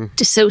so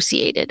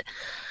dissociated.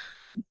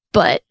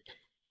 But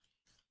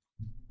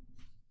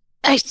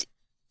I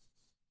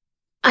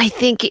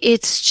think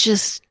it's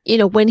just,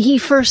 when he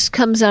first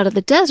comes out of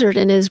the desert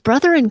and his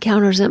brother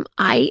encounters him,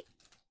 I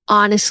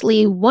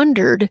honestly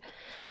wondered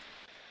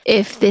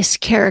if this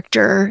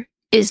character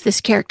is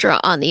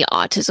on the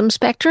autism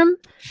spectrum.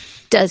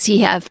 Does he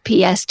have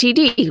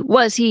PSTD?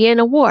 Was he in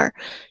a war?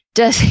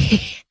 Does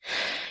he,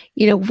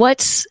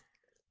 what's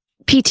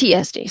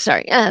PTSD?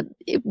 Sorry.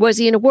 Was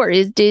he in a war?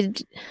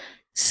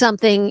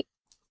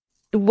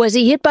 Was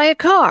he hit by a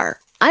car?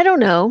 I don't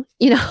know,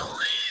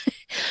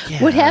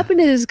 what happened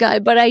to this guy,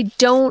 but I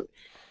don't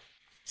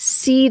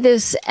see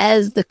this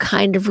as the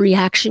kind of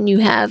reaction you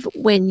have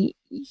when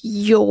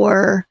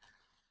or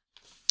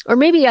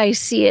maybe I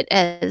see it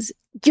as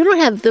you don't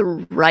have the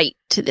right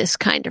to this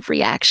kind of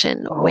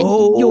reaction when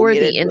you're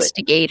the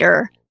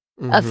instigator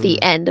of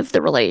the end of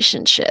the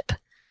relationship.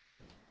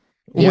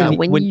 Yeah,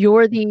 when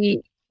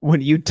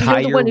you tie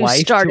your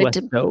wife to a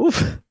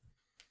stove.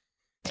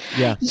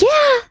 Yeah.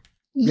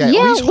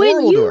 He's when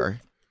horrible to you her.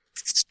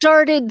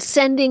 started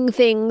sending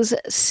things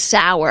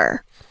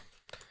sour,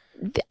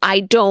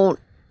 I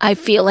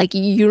feel like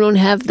you don't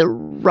have the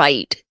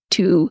right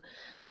to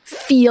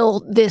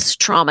feel this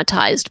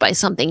traumatized by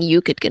something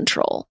you could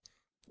control.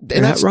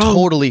 And that's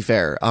totally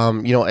fair.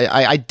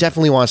 I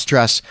definitely want to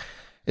stress,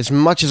 as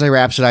much as I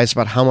rhapsodize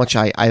about how much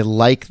I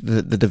like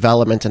the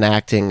development and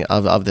acting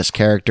of this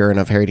character and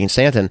of Harry Dean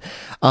Stanton,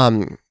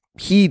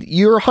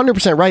 you're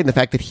 100% right in the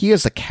fact that he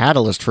is a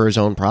catalyst for his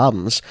own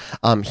problems.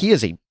 He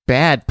is a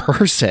bad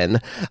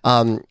person.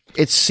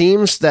 It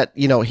seems that,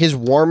 his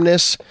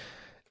warmness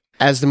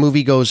as the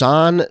movie goes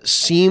on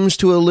seems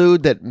to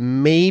allude that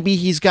maybe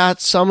he's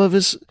got some of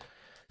his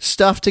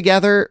stuff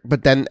together,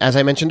 but then, as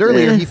I mentioned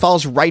earlier, he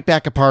falls right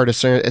back apart as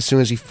soon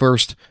as he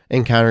first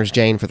encounters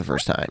Jane for the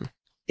first time.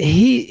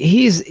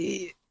 He's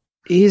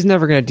he's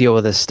never going to deal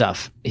with this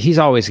stuff. He's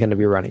always going to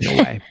be running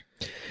away.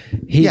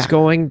 He's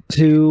going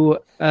to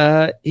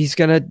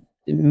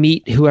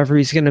meet whoever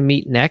he's going to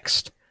meet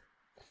next,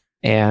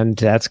 and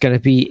that's going to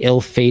be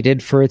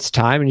ill-fated for its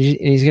time, and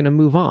he's going to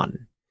move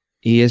on.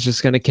 He is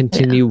just going to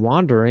continue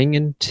wandering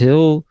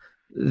until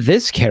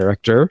this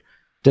character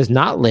does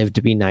not live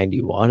to be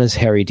 91, as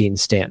Harry Dean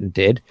Stanton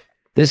did.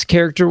 This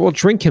character will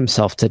drink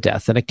himself to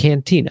death in a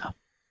cantina.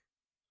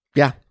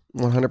 Yeah,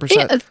 100%.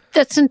 Yeah,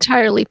 that's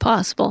entirely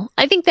possible.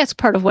 I think that's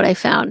part of what I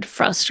found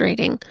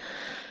frustrating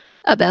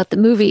about the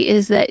movie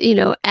is that,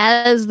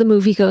 as the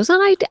movie goes on,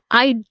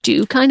 I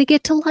do kind of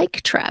get to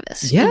like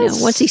Travis.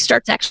 Yes. Once he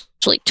starts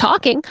actually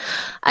talking,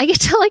 I get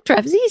to like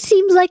Travis. He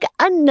seems like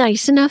a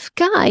nice enough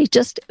guy.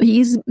 Just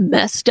he's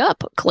messed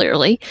up,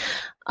 clearly.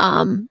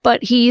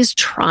 But he's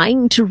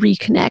trying to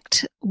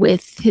reconnect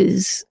with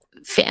his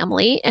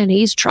family, and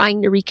he's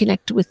trying to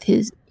reconnect with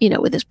his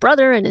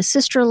brother and his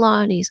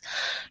sister-in-law, and he's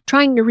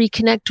trying to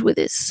reconnect with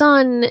his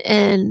son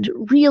and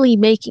really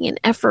making an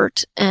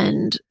effort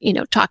and,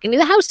 talking to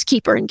the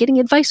housekeeper and getting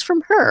advice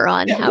from her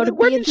on how to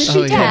be a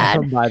good dad.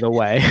 From, by the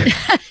way.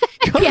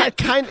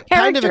 kind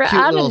of a cute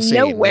out little of scene.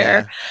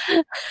 nowhere.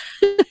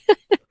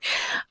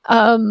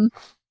 Yeah.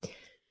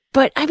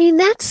 But I mean,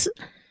 that's,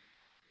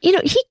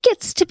 he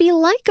gets to be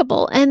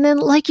likable. And then,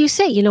 like you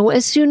say,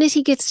 as soon as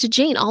he gets to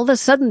Jane, all of a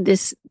sudden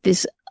this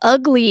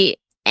ugly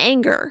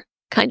anger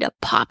kind of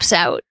pops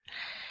out.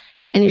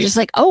 And you're just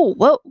like, oh,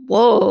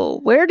 whoa,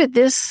 where did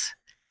this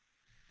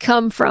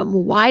come from?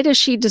 Why does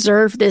she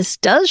deserve this?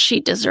 Does she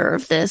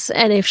deserve this?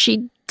 And if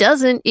she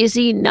doesn't, is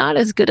he not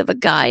as good of a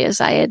guy as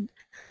I had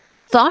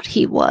thought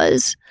he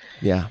was?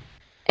 Yeah.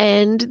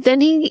 And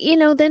then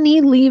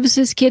he leaves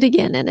his kid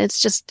again. And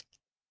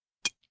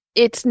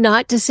it's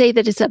not to say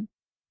that it's a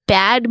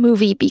bad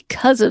movie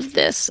because of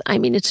this. I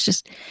mean,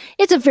 it's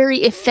a very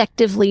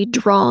effectively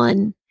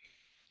drawn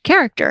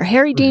character.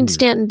 Harry Dean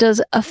Stanton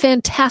does a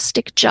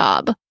fantastic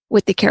job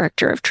with the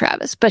character of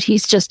Travis, but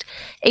he's just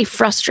a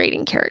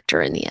frustrating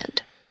character in the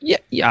end. Yeah,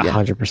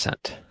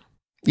 100%.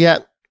 Yeah.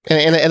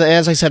 And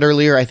as I said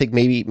earlier, I think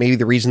maybe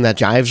the reason that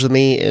jives with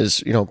me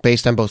is,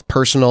 based on both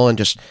personal and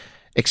just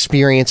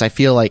experience. I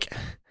feel like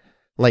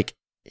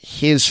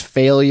his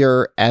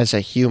failure as a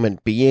human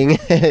being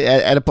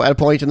at a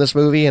point in this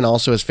movie, and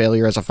also his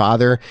failure as a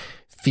father,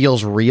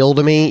 feels real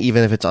to me,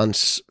 even if it's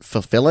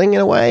unfulfilling in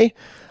a way.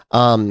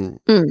 And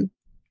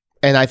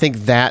I think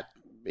that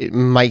it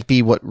might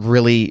be what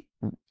really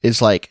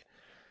is like,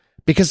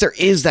 because there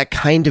is that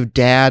kind of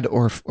dad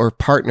or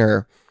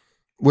partner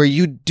where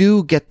you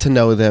do get to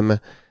know them,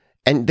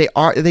 and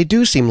they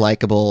do seem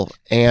likable,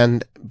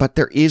 but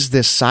there is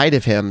this side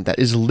of him that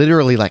is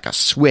literally like a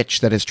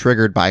switch that is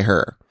triggered by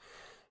her.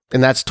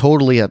 And that's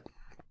totally a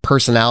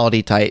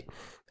personality type.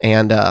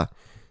 And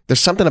there's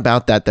something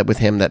about that with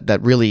him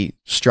that really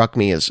struck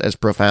me as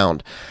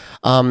profound.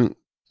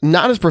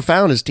 Not as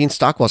profound as Dean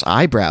Stockwell's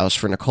eyebrows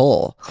for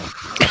Nicole,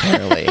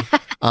 apparently.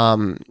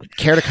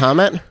 Care to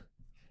comment?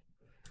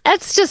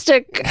 That's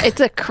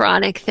it's a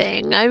chronic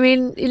thing. I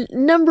mean,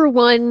 number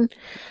one,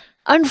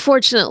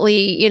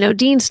 unfortunately,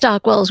 Dean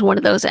Stockwell is one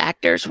of those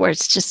actors where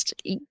it's just,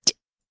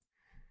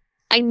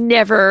 I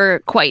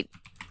never quite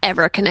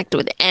ever connected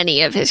with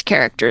any of his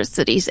characters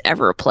that he's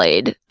ever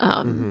played.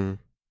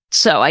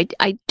 So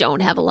I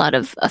don't have a lot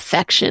of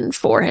affection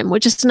for him,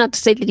 which is not to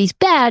say that he's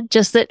bad,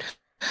 just that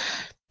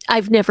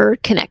I've never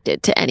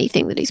connected to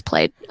anything that he's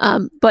played.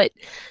 But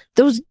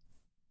those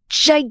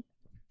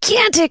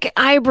gigantic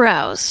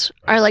eyebrows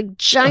are like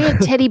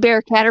giant teddy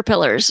bear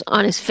caterpillars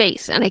on his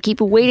face. And I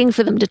keep waiting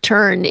for them to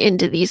turn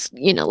into these,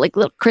 like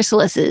little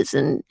chrysalises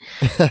and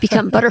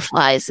become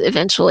butterflies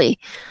eventually.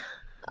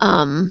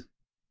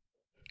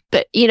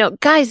 But,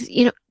 guys,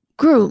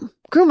 groom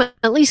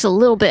at least a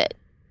little bit.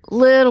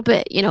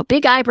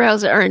 Big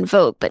eyebrows are in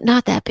vogue, but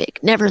not that big.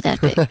 Never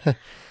that big.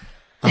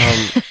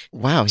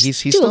 Wow,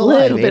 he's do still a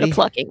little alive, bit of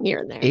plucking here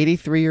and there.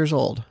 83 years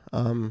old.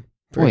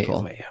 Very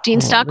cool. Dean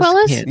Stockwell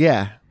is?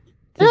 Yeah.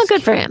 Oh,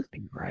 good for him.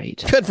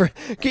 Right.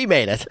 He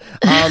made it.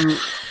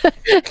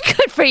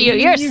 Good for you.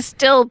 You're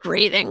still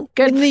breathing.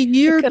 Good. In the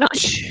year good on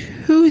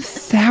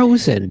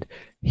 2000,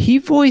 he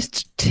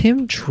voiced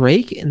Tim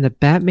Drake in the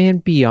Batman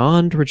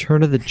Beyond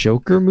Return of the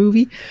Joker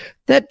movie.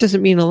 That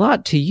doesn't mean a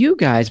lot to you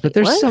guys, but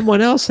there's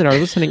someone else in our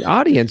listening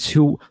audience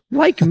who,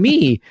 like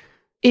me,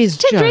 is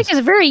Tim Drake is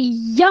a very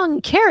young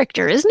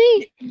character, isn't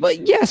he?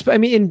 But yes, but I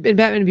mean, in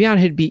Batman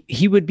Beyond,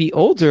 he would be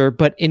older,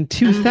 but in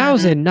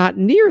 2000, not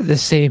near the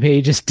same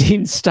age as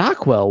Dean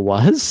Stockwell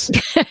was.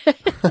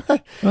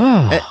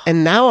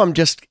 And now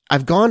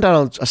I've gone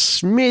down a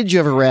smidge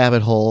of a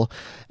rabbit hole,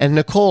 and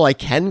Nicole, I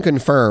can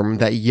confirm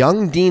that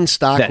young Dean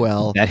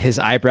Stockwell, that his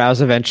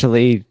eyebrows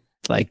eventually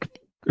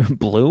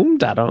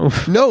bloomed. I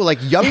don't know. No,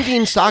 young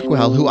Dean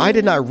Stockwell, who I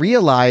did not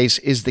realize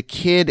is the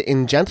kid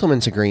in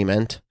Gentleman's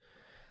Agreement.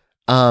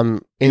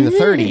 In the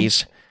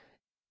 30s,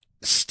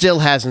 still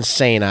has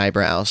insane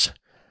eyebrows.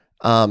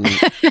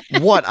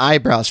 What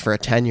eyebrows for a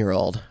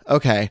 10-year-old.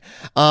 Okay.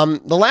 The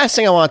last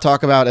thing I want to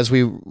talk about as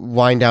we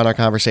wind down our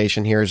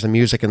conversation here is the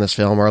music in this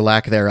film, or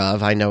lack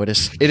thereof. I know it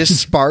is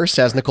sparse,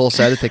 as Nicole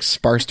said. It takes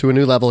sparse to a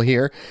new level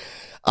here.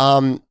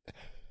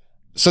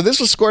 So this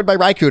was scored by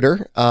Ry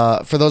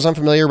Cooder. For those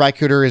unfamiliar, Ry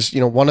Cooder is,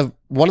 one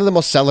of the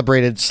most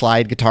celebrated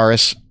slide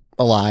guitarists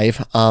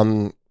alive.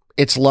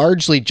 It's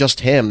largely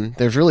just him.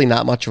 There's really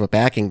not much of a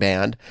backing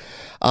band.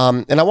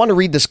 And I want to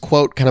read this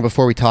quote kind of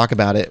before we talk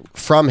about it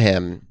from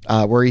him,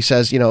 where he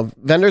says,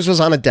 Wenders was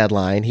on a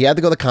deadline. He had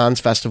to go to the Cannes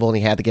Festival and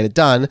he had to get it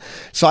done.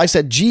 So I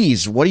said,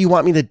 geez, what do you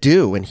want me to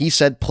do? And he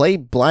said, play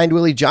Blind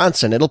Willie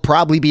Johnson. It'll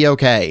probably be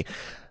okay.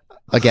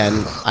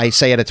 Again, I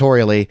say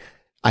editorially,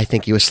 I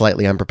think he was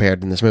slightly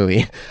unprepared in this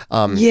movie.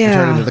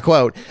 Returning to the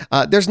quote,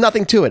 there's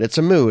nothing to it. It's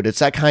a mood. It's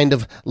that kind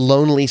of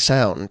lonely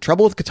sound.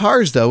 Trouble with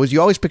guitars, though, is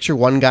you always picture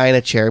one guy in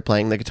a chair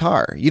playing the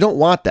guitar. You don't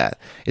want that.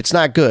 It's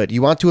not good.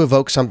 You want to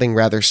evoke something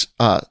rather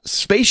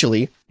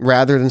spatially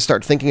rather than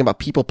start thinking about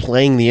people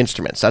playing the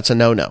instruments. That's a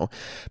no-no.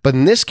 But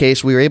in this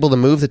case, we were able to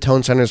move the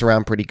tone centers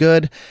around pretty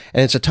good,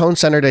 and it's a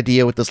tone-centered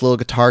idea with this little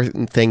guitar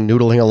thing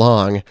noodling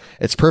along.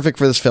 It's perfect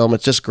for this film.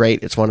 It's just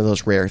great. It's one of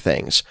those rare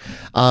things.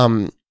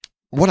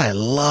 What I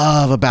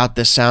love about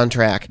this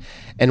soundtrack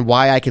and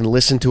why I can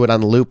listen to it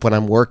on loop when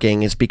I'm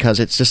working is because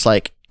it's just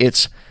like,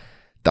 it's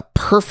the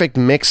perfect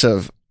mix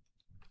of,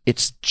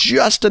 it's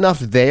just enough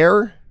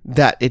there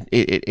that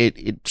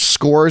it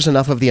scores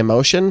enough of the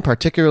emotion,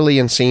 particularly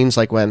in scenes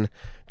like when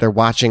they're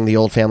watching the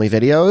old family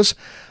videos.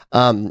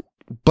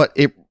 But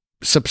it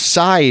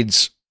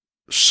subsides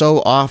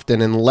so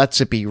often and lets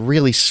it be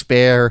really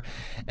spare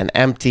and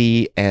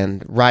empty,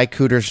 and Ry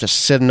Cooder's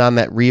just sitting on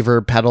that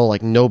reverb pedal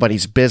like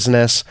nobody's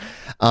business.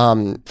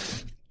 And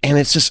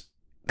it's just,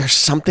 there's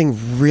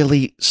something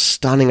really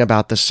stunning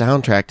about the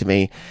soundtrack to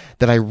me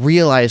that I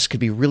realize could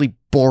be really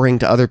boring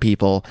to other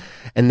people.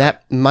 And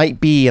that might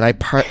be, and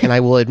I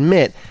will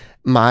admit,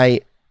 my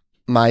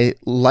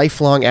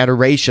lifelong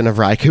adoration of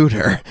Ry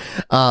Cooder.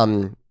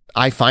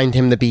 I find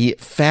him to be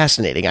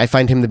fascinating. I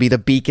find him to be the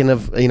beacon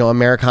of,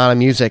 Americana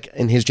music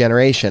in his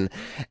generation.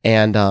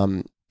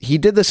 And he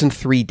did this in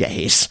 3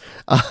 days.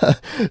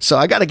 So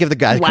I got to give the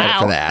guy credit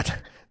for that.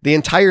 The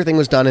entire thing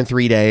was done in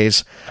 3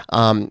 days.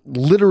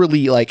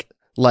 Literally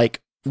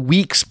like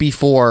weeks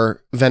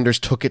before Wenders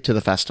took it to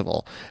the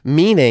festival,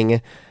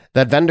 meaning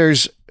that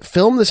Wenders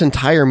filmed this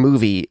entire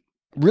movie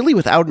really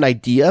without an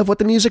idea of what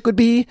the music would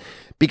be,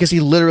 because he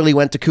literally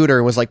went to Cooder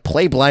and was like,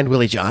 play Blind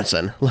Willie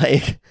Johnson.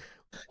 Like,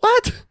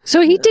 what?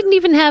 So he didn't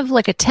even have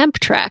like a temp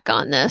track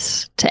on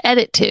this to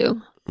edit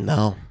to.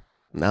 No,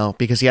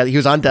 because he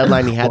was on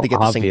deadline. He had to get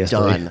this thing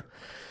done.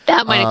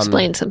 That might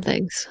explain some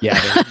things. Yeah,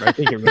 I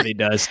think it really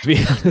does, to be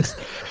honest.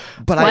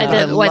 But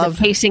why the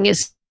pacing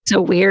is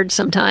so weird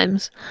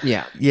sometimes.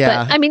 Yeah.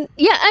 But, I mean,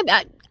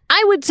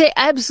 I would say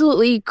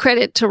absolutely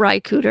credit to Ry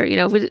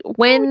Cooder.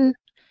 When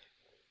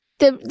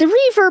the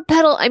reverb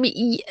pedal, I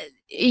mean,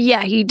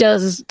 yeah, he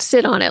does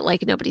sit on it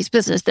like nobody's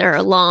business. There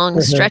are long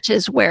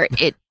stretches where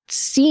it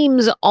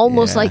seems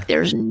almost like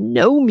there's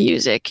no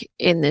music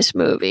in this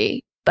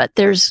movie, but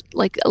there's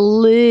like a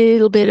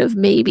little bit of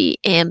maybe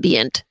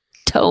ambient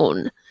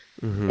tone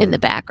in the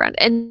background,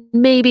 and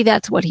maybe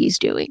that's what he's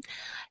doing.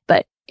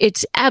 But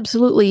it's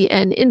absolutely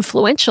an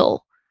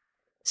influential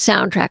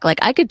soundtrack. Like,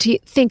 I could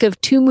think of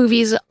 2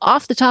 movies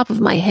off the top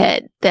of my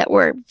head that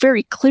were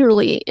very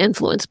clearly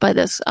influenced by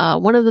this.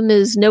 One of them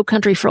is No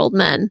Country for Old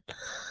Men.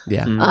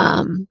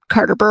 Yeah.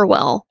 Carter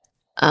Burwell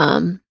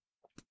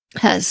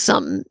has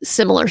some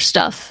similar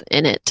stuff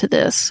in it to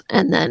this.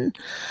 And then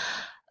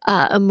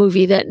a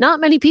movie that not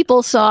many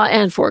people saw,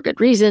 and for good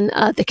reason,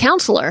 The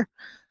Counselor,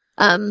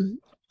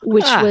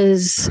 which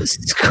was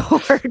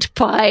scored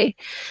by,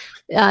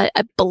 I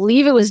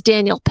believe it was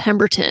Daniel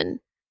Pemberton,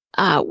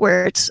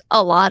 where it's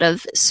a lot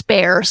of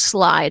spare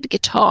slide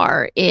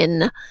guitar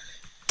in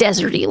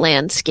deserty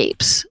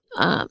landscapes.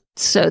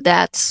 So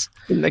that's,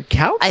 in The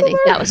Counselor? I think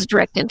that was a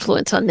direct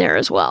influence on there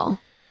as well.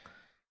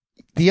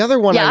 The other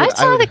one, I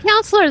saw The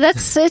Counselor.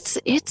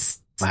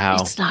 It's wow.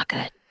 It's not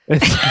good.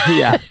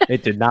 Yeah,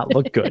 it did not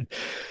look good.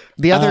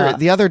 The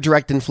other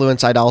direct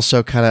influence I'd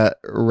also kind of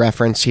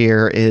reference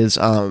here is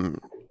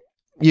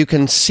you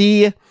can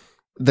see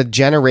the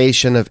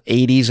generation of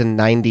 80s and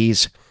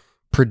 90s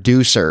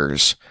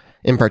producers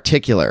in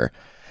particular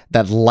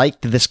that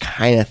liked this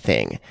kind of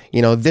thing.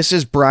 This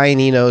is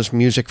Brian Eno's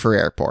Music for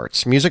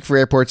Airports. Music for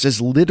Airports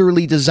is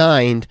literally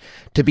designed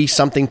to be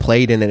something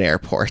played in an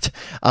airport.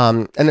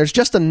 And there's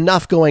just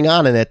enough going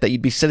on in it that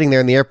you'd be sitting there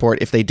in the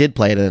airport, if they did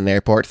play it in an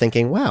airport,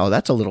 thinking, wow,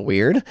 that's a little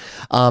weird.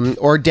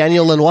 Or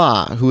Daniel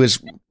Lanois, who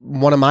is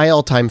one of my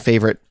all-time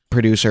favorite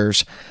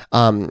producers.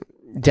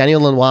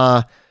 Daniel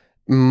Lanois,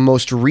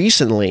 most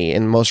recent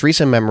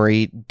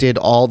memory, did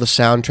all the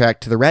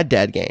soundtrack to the Red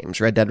Dead games,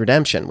 Red Dead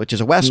Redemption, which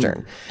is a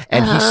Western.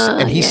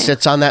 And he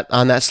sits on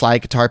that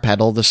slide guitar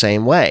pedal the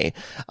same way,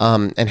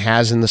 and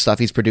has in the stuff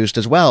he's produced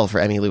as well for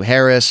Emmylou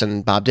Harris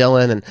and Bob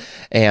Dylan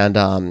and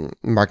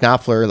Mark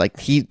Knopfler. Like,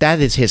 that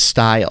is his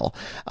style.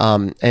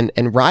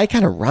 And Ry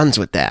kind of runs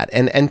with that.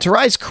 And to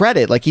Ry's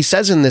credit, like he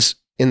says in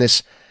in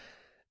this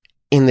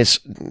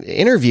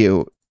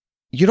interview,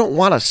 you don't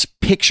want to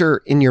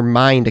picture in your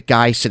mind a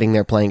guy sitting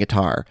there playing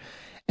guitar.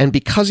 And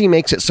because he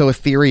makes it so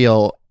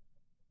ethereal,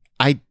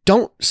 I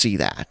don't see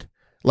that.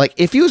 Like,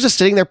 if he was just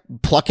sitting there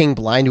plucking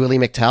Blind Willie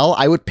McTell,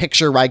 I would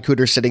picture Ry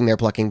Cooder sitting there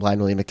plucking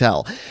Blind Willie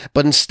McTell.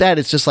 But instead,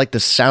 it's just like the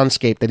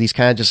soundscape that he's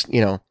kind of just,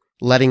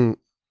 letting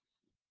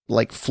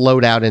like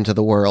float out into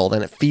the world.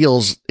 And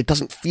it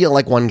doesn't feel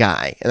like one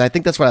guy. And I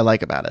think that's what I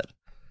like about it.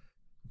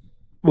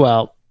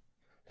 Well,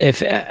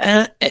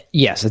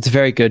 yes, it's a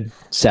very good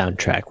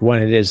soundtrack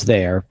when it is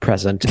there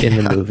present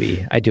in the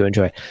movie. I do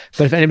enjoy it.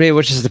 But if anybody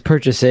wishes to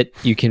purchase it,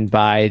 you can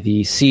buy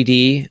the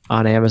CD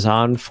on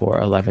Amazon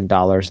for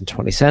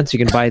 $11.20. You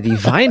can buy the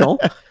vinyl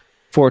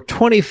for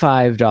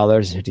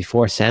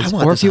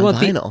 $25.54. Or if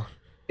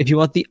you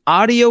want the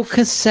audio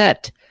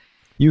cassette,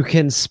 you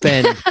can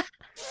spend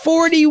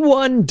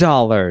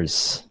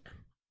 $41.90.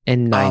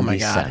 Oh my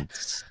God.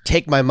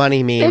 Take my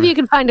money, meme. Maybe you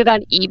can find it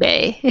on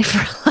eBay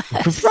for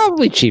less.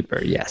 Probably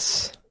cheaper,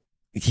 yes.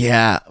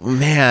 Yeah,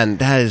 man,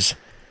 that is...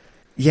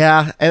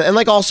 Yeah, and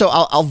like also,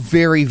 I'll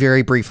very,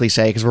 very briefly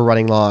say, because we're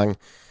running long,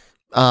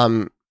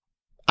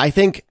 I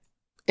think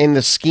in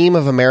the scheme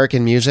of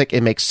American music,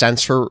 it makes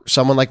sense for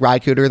someone like Ry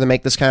Cooder to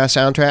make this kind of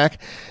soundtrack,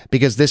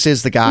 because this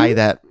is the guy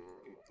that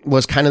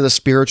was kind of the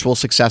spiritual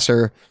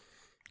successor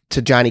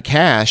to Johnny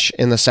Cash,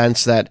 in the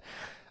sense that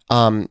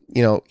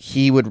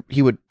he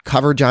would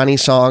cover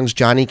Johnny's songs.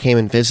 Johnny came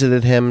and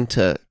visited him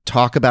to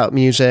talk about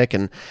music.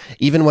 And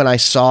even when I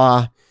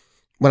saw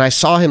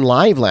him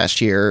live last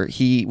year,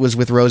 he was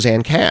with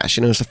Rosanne Cash,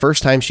 and it was the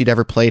first time she'd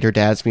ever played her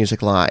dad's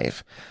music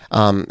live,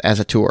 as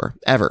a tour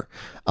ever.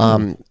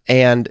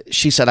 And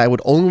she said, I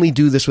would only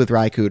do this with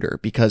Ry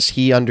Cooder because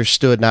he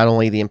understood not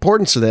only the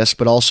importance of this,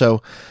 but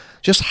also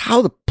just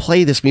how to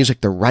play this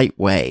music the right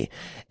way.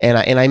 And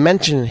I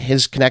mentioned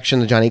his connection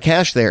to Johnny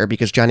Cash there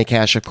because Johnny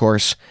Cash, of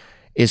course,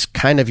 is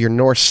kind of your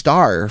North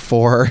Star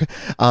for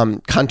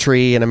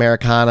country and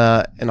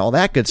Americana and all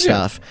that good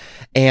stuff.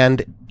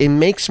 And it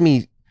makes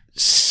me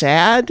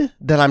sad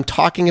that I'm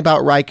talking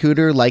about Ry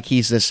Cooder like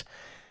he's this,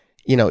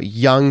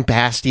 young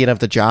bastion of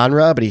the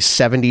genre, but he's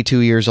 72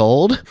 years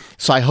old.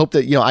 So I hope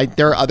that,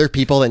 there are other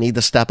people that need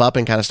to step up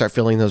and kind of start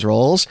filling those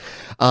roles.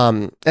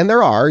 And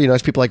there are,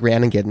 there's people like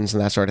Rhiannon Giddens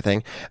and that sort of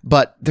thing.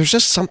 But there's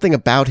just something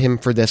about him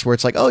for this where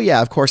it's like, oh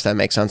yeah, of course that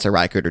makes sense that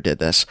Ry Cooder did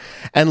this.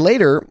 And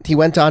later he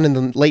went on in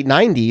the late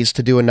 90s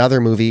to do another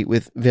movie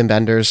with Wim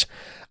Wenders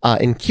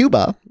in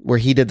Cuba, where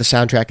he did the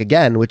soundtrack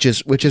again, which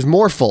is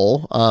more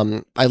full.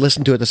 I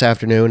listened to it this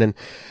afternoon, and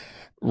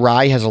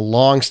Ry has a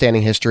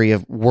long-standing history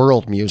of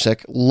world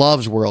music,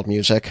 loves world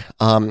music,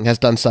 has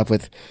done stuff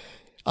with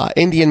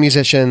Indian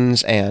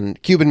musicians and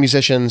Cuban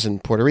musicians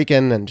and Puerto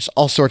Rican and just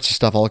all sorts of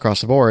stuff all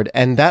across the board.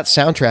 And that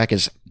soundtrack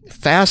is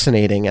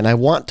fascinating, and I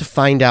want to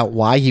find out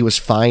why he was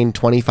fined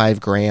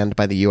 $25,000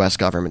 by the U.S.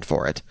 government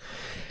for it.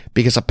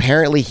 Because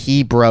apparently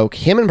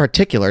him in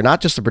particular, not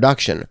just the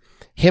production,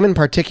 him in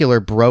particular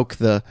broke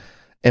the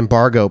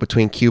embargo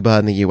between Cuba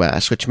and the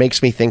U.S., which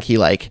makes me think he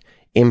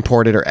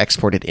imported or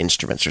exported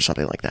instruments or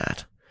something like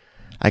that.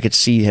 I could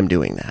see him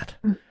doing that.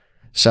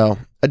 So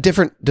a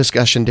different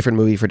discussion, different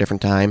movie for a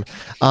different time.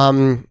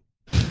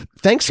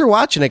 Thanks for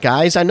watching it,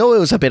 guys. I know it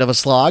was a bit of a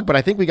slog, but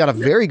I think we got a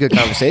very good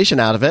conversation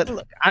out of it.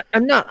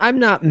 I'm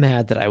not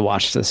mad that I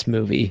watched this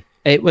movie.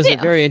 It was a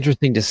very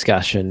interesting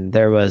discussion.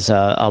 There was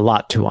a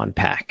lot to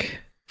unpack,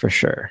 for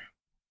sure.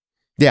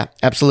 Yeah,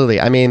 absolutely.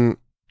 I mean,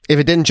 if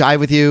it didn't jive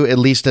with you, at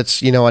least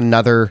it's,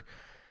 another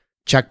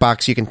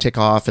checkbox you can tick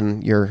off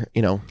in your,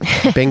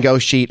 bingo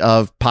sheet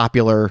of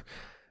popular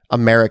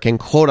American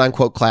quote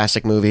unquote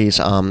classic movies.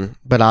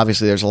 But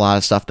obviously there's a lot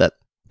of stuff that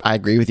I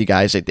agree with you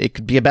guys. It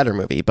could be a better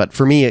movie, but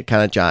for me, it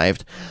kind of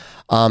jived.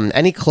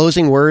 Any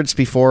closing words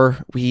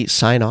before we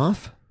sign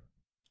off?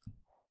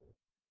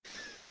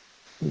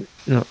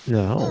 No.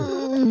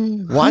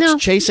 Watch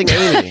Chasing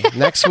Amy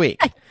next week.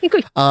 I think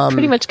we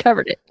pretty much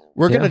covered it.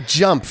 We're going to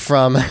jump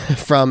from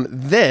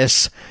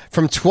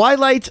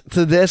Twilight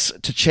to this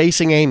to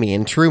Chasing Amy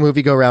in true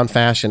movie go round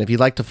fashion. If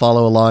you'd like to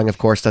follow along, of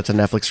course, that's a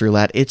Netflix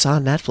roulette. It's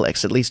on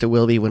Netflix. At least it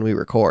will be when we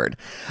record.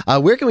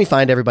 Where can we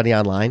find everybody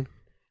online?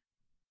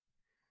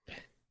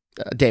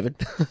 David.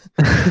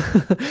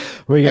 I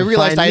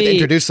realized I had to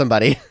introduce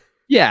somebody.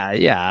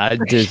 Yeah.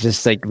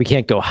 Just like we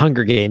can't go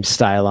Hunger Games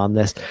style on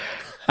this.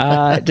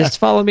 Just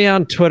follow me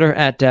on Twitter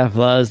at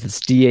Davluz. That's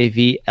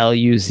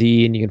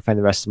DAVLUZ, and you can find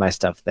the rest of my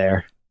stuff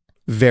there.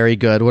 Very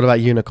good. What about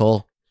you,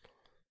 Nicole?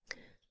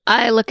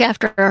 I look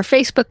after our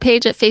Facebook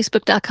page at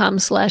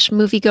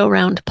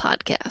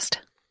facebook.com/moviegoroundpodcast.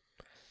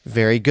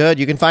 Very good.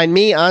 You can find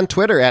me on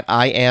Twitter at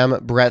I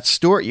am Brett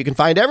Stewart. You can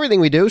find everything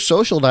we do,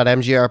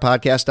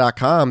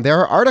 social.mgrpodcast.com. There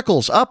are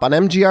articles up on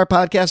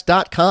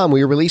mgrpodcast.com.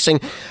 We are releasing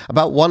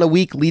about one a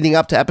week leading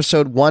up to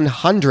episode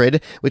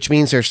 100, which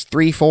means there's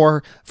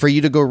 3-4 for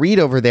you to go read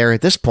over there at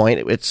this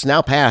point. It's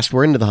now past.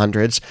 We're into the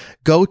hundreds.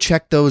 Go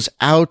check those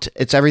out.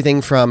 It's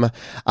everything from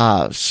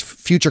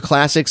future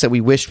classics that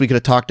we wished we could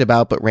have talked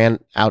about but ran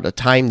out of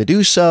time to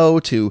do so,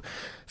 to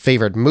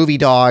favorite movie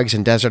dogs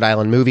and Desert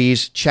Island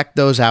movies, check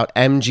those out,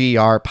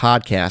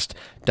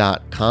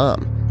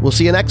 mgrpodcast.com. We'll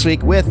see you next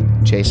week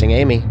with Chasing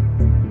Amy.